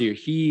props here.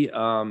 He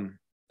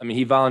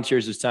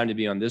volunteers his time to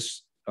be on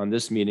this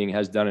meeting,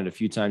 has done it a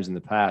few times in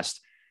the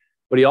past,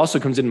 but he also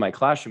comes into my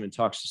classroom and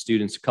talks to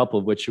students, a couple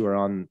of which who are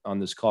on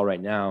this call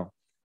right now.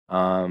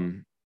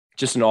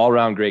 Just an all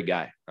around great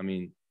guy. I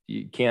mean,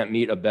 you can't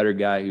meet a better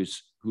guy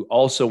who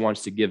also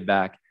wants to give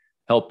back,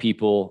 help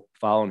people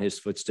follow in his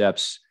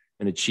footsteps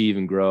and achieve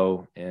and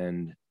grow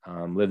and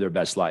live their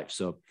best life.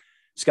 So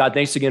Scott,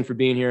 thanks again for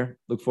being here.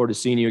 Look forward to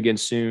seeing you again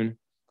soon.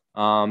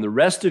 The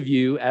rest of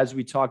you, as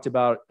we talked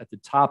about at the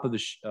top of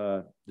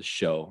the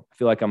show, I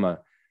feel like I'm a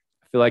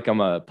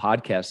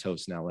podcast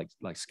host now,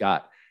 like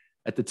Scott.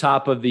 At the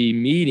top of the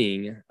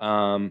meeting,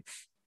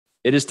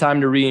 it is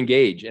time to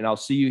re-engage, and I'll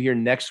see you here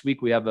next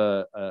week. We have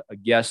a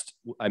guest.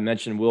 I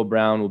mentioned Will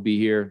Brown will be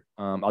here.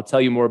 I'll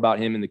tell you more about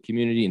him in the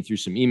community and through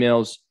some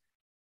emails.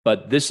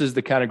 But this is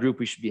the kind of group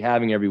we should be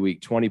having every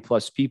week, 20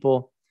 plus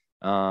people.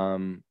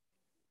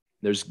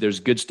 There's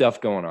good stuff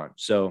going on.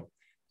 So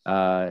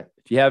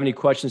if you have any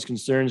questions,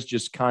 concerns,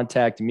 just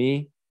contact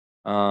me,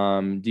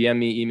 DM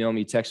me, email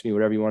me, text me,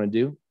 whatever you want to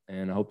do.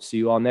 And I hope to see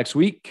you all next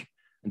week.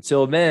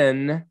 Until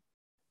then,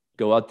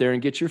 go out there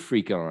and get your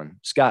freak on.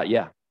 Scott,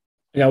 yeah.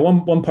 I got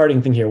one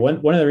parting thing here. One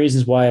of the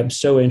reasons why I'm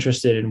so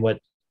interested in what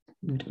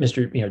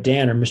Mr.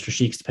 Dan or Mr.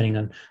 Sheeks,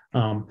 depending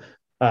on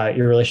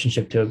your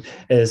relationship to him,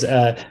 is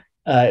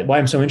why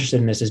I'm so interested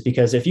in this is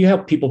because if you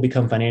help people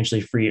become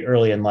financially free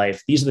early in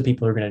life, these are the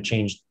people who are going to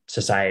change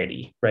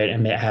society, right?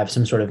 And have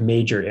some sort of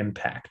major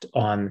impact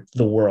on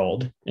the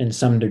world in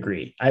some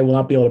degree. I will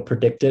not be able to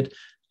predict it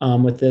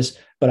with this,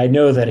 but I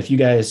know that if you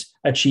guys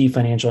achieve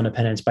financial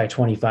independence by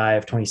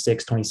 25,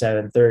 26,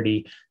 27,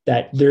 30,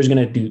 that there's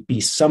going to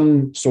be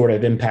some sort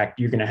of impact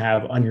you're going to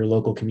have on your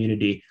local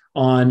community,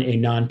 on a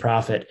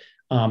nonprofit,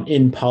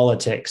 in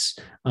politics.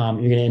 You're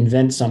going to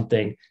invent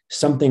something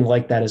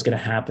like that is going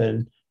to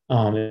happen.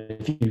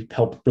 If you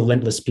help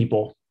relentless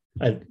people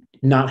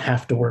not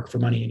have to work for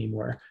money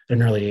anymore at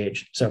an early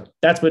age. So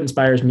that's what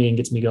inspires me and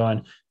gets me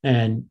going.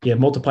 And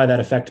multiply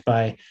that effect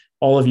by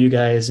all of you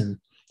guys and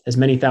as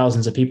many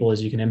thousands of people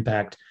as you can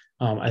impact.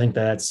 I think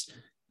that's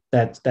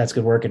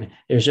good work. And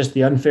it's just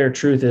the unfair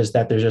truth is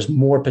that there's just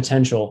more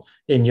potential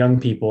in young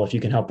people if you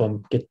can help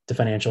them get to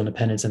financial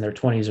independence in their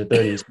 20s or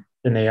 30s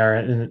than they are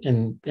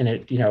in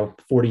 40s,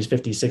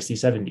 50s, 60s,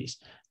 70s.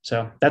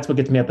 So that's what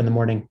gets me up in the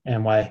morning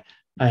and why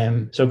I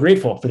am so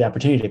grateful for the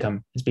opportunity to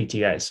come and speak to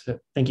you guys. So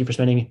thank you for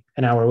spending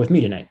an hour with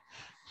me tonight.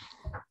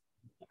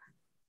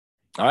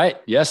 All right.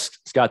 Yes,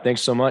 Scott,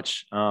 thanks so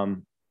much.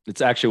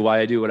 It's actually why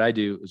I do what I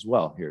do as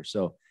well here.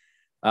 So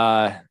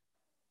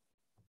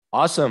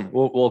awesome.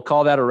 We'll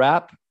call that a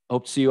wrap.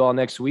 Hope to see you all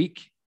next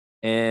week.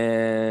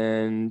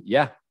 And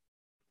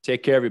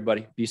take care,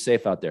 everybody. Be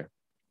safe out there.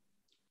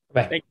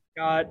 Bye. Thank you,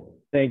 Scott.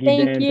 Thank you,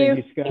 Thank Dan. you.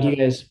 Thank you, Scott. Thank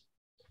you guys.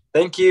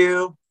 Thank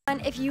you.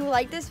 And if you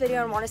like this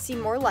video and want to see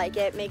more like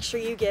it, make sure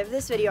you give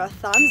this video a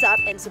thumbs up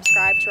and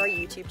subscribe to our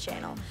YouTube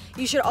channel.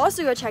 You should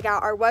also go check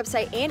out our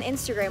website and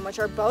Instagram, which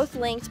are both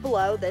linked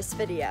below this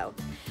video.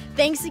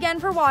 Thanks again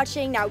for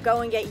watching. Now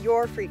go and get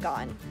your freak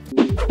on.